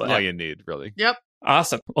Kate Mhm. Winslet. All you need, really. Yep.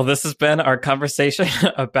 Awesome. Well, this has been our conversation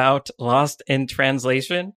about Lost in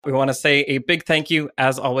Translation. We want to say a big thank you,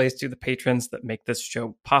 as always, to the patrons that make this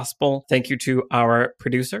show possible. Thank you to our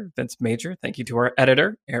producer, Vince Major. Thank you to our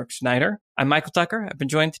editor, Eric Schneider. I'm Michael Tucker. I've been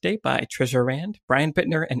joined today by Trisha Rand, Brian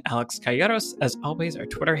Bittner, and Alex Calleros. As always, our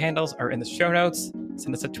Twitter handles are in the show notes.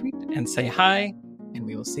 Send us a tweet and say hi, and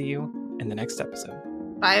we will see you in the next episode.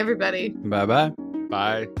 Bye, everybody. Bye-bye.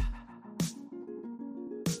 Bye.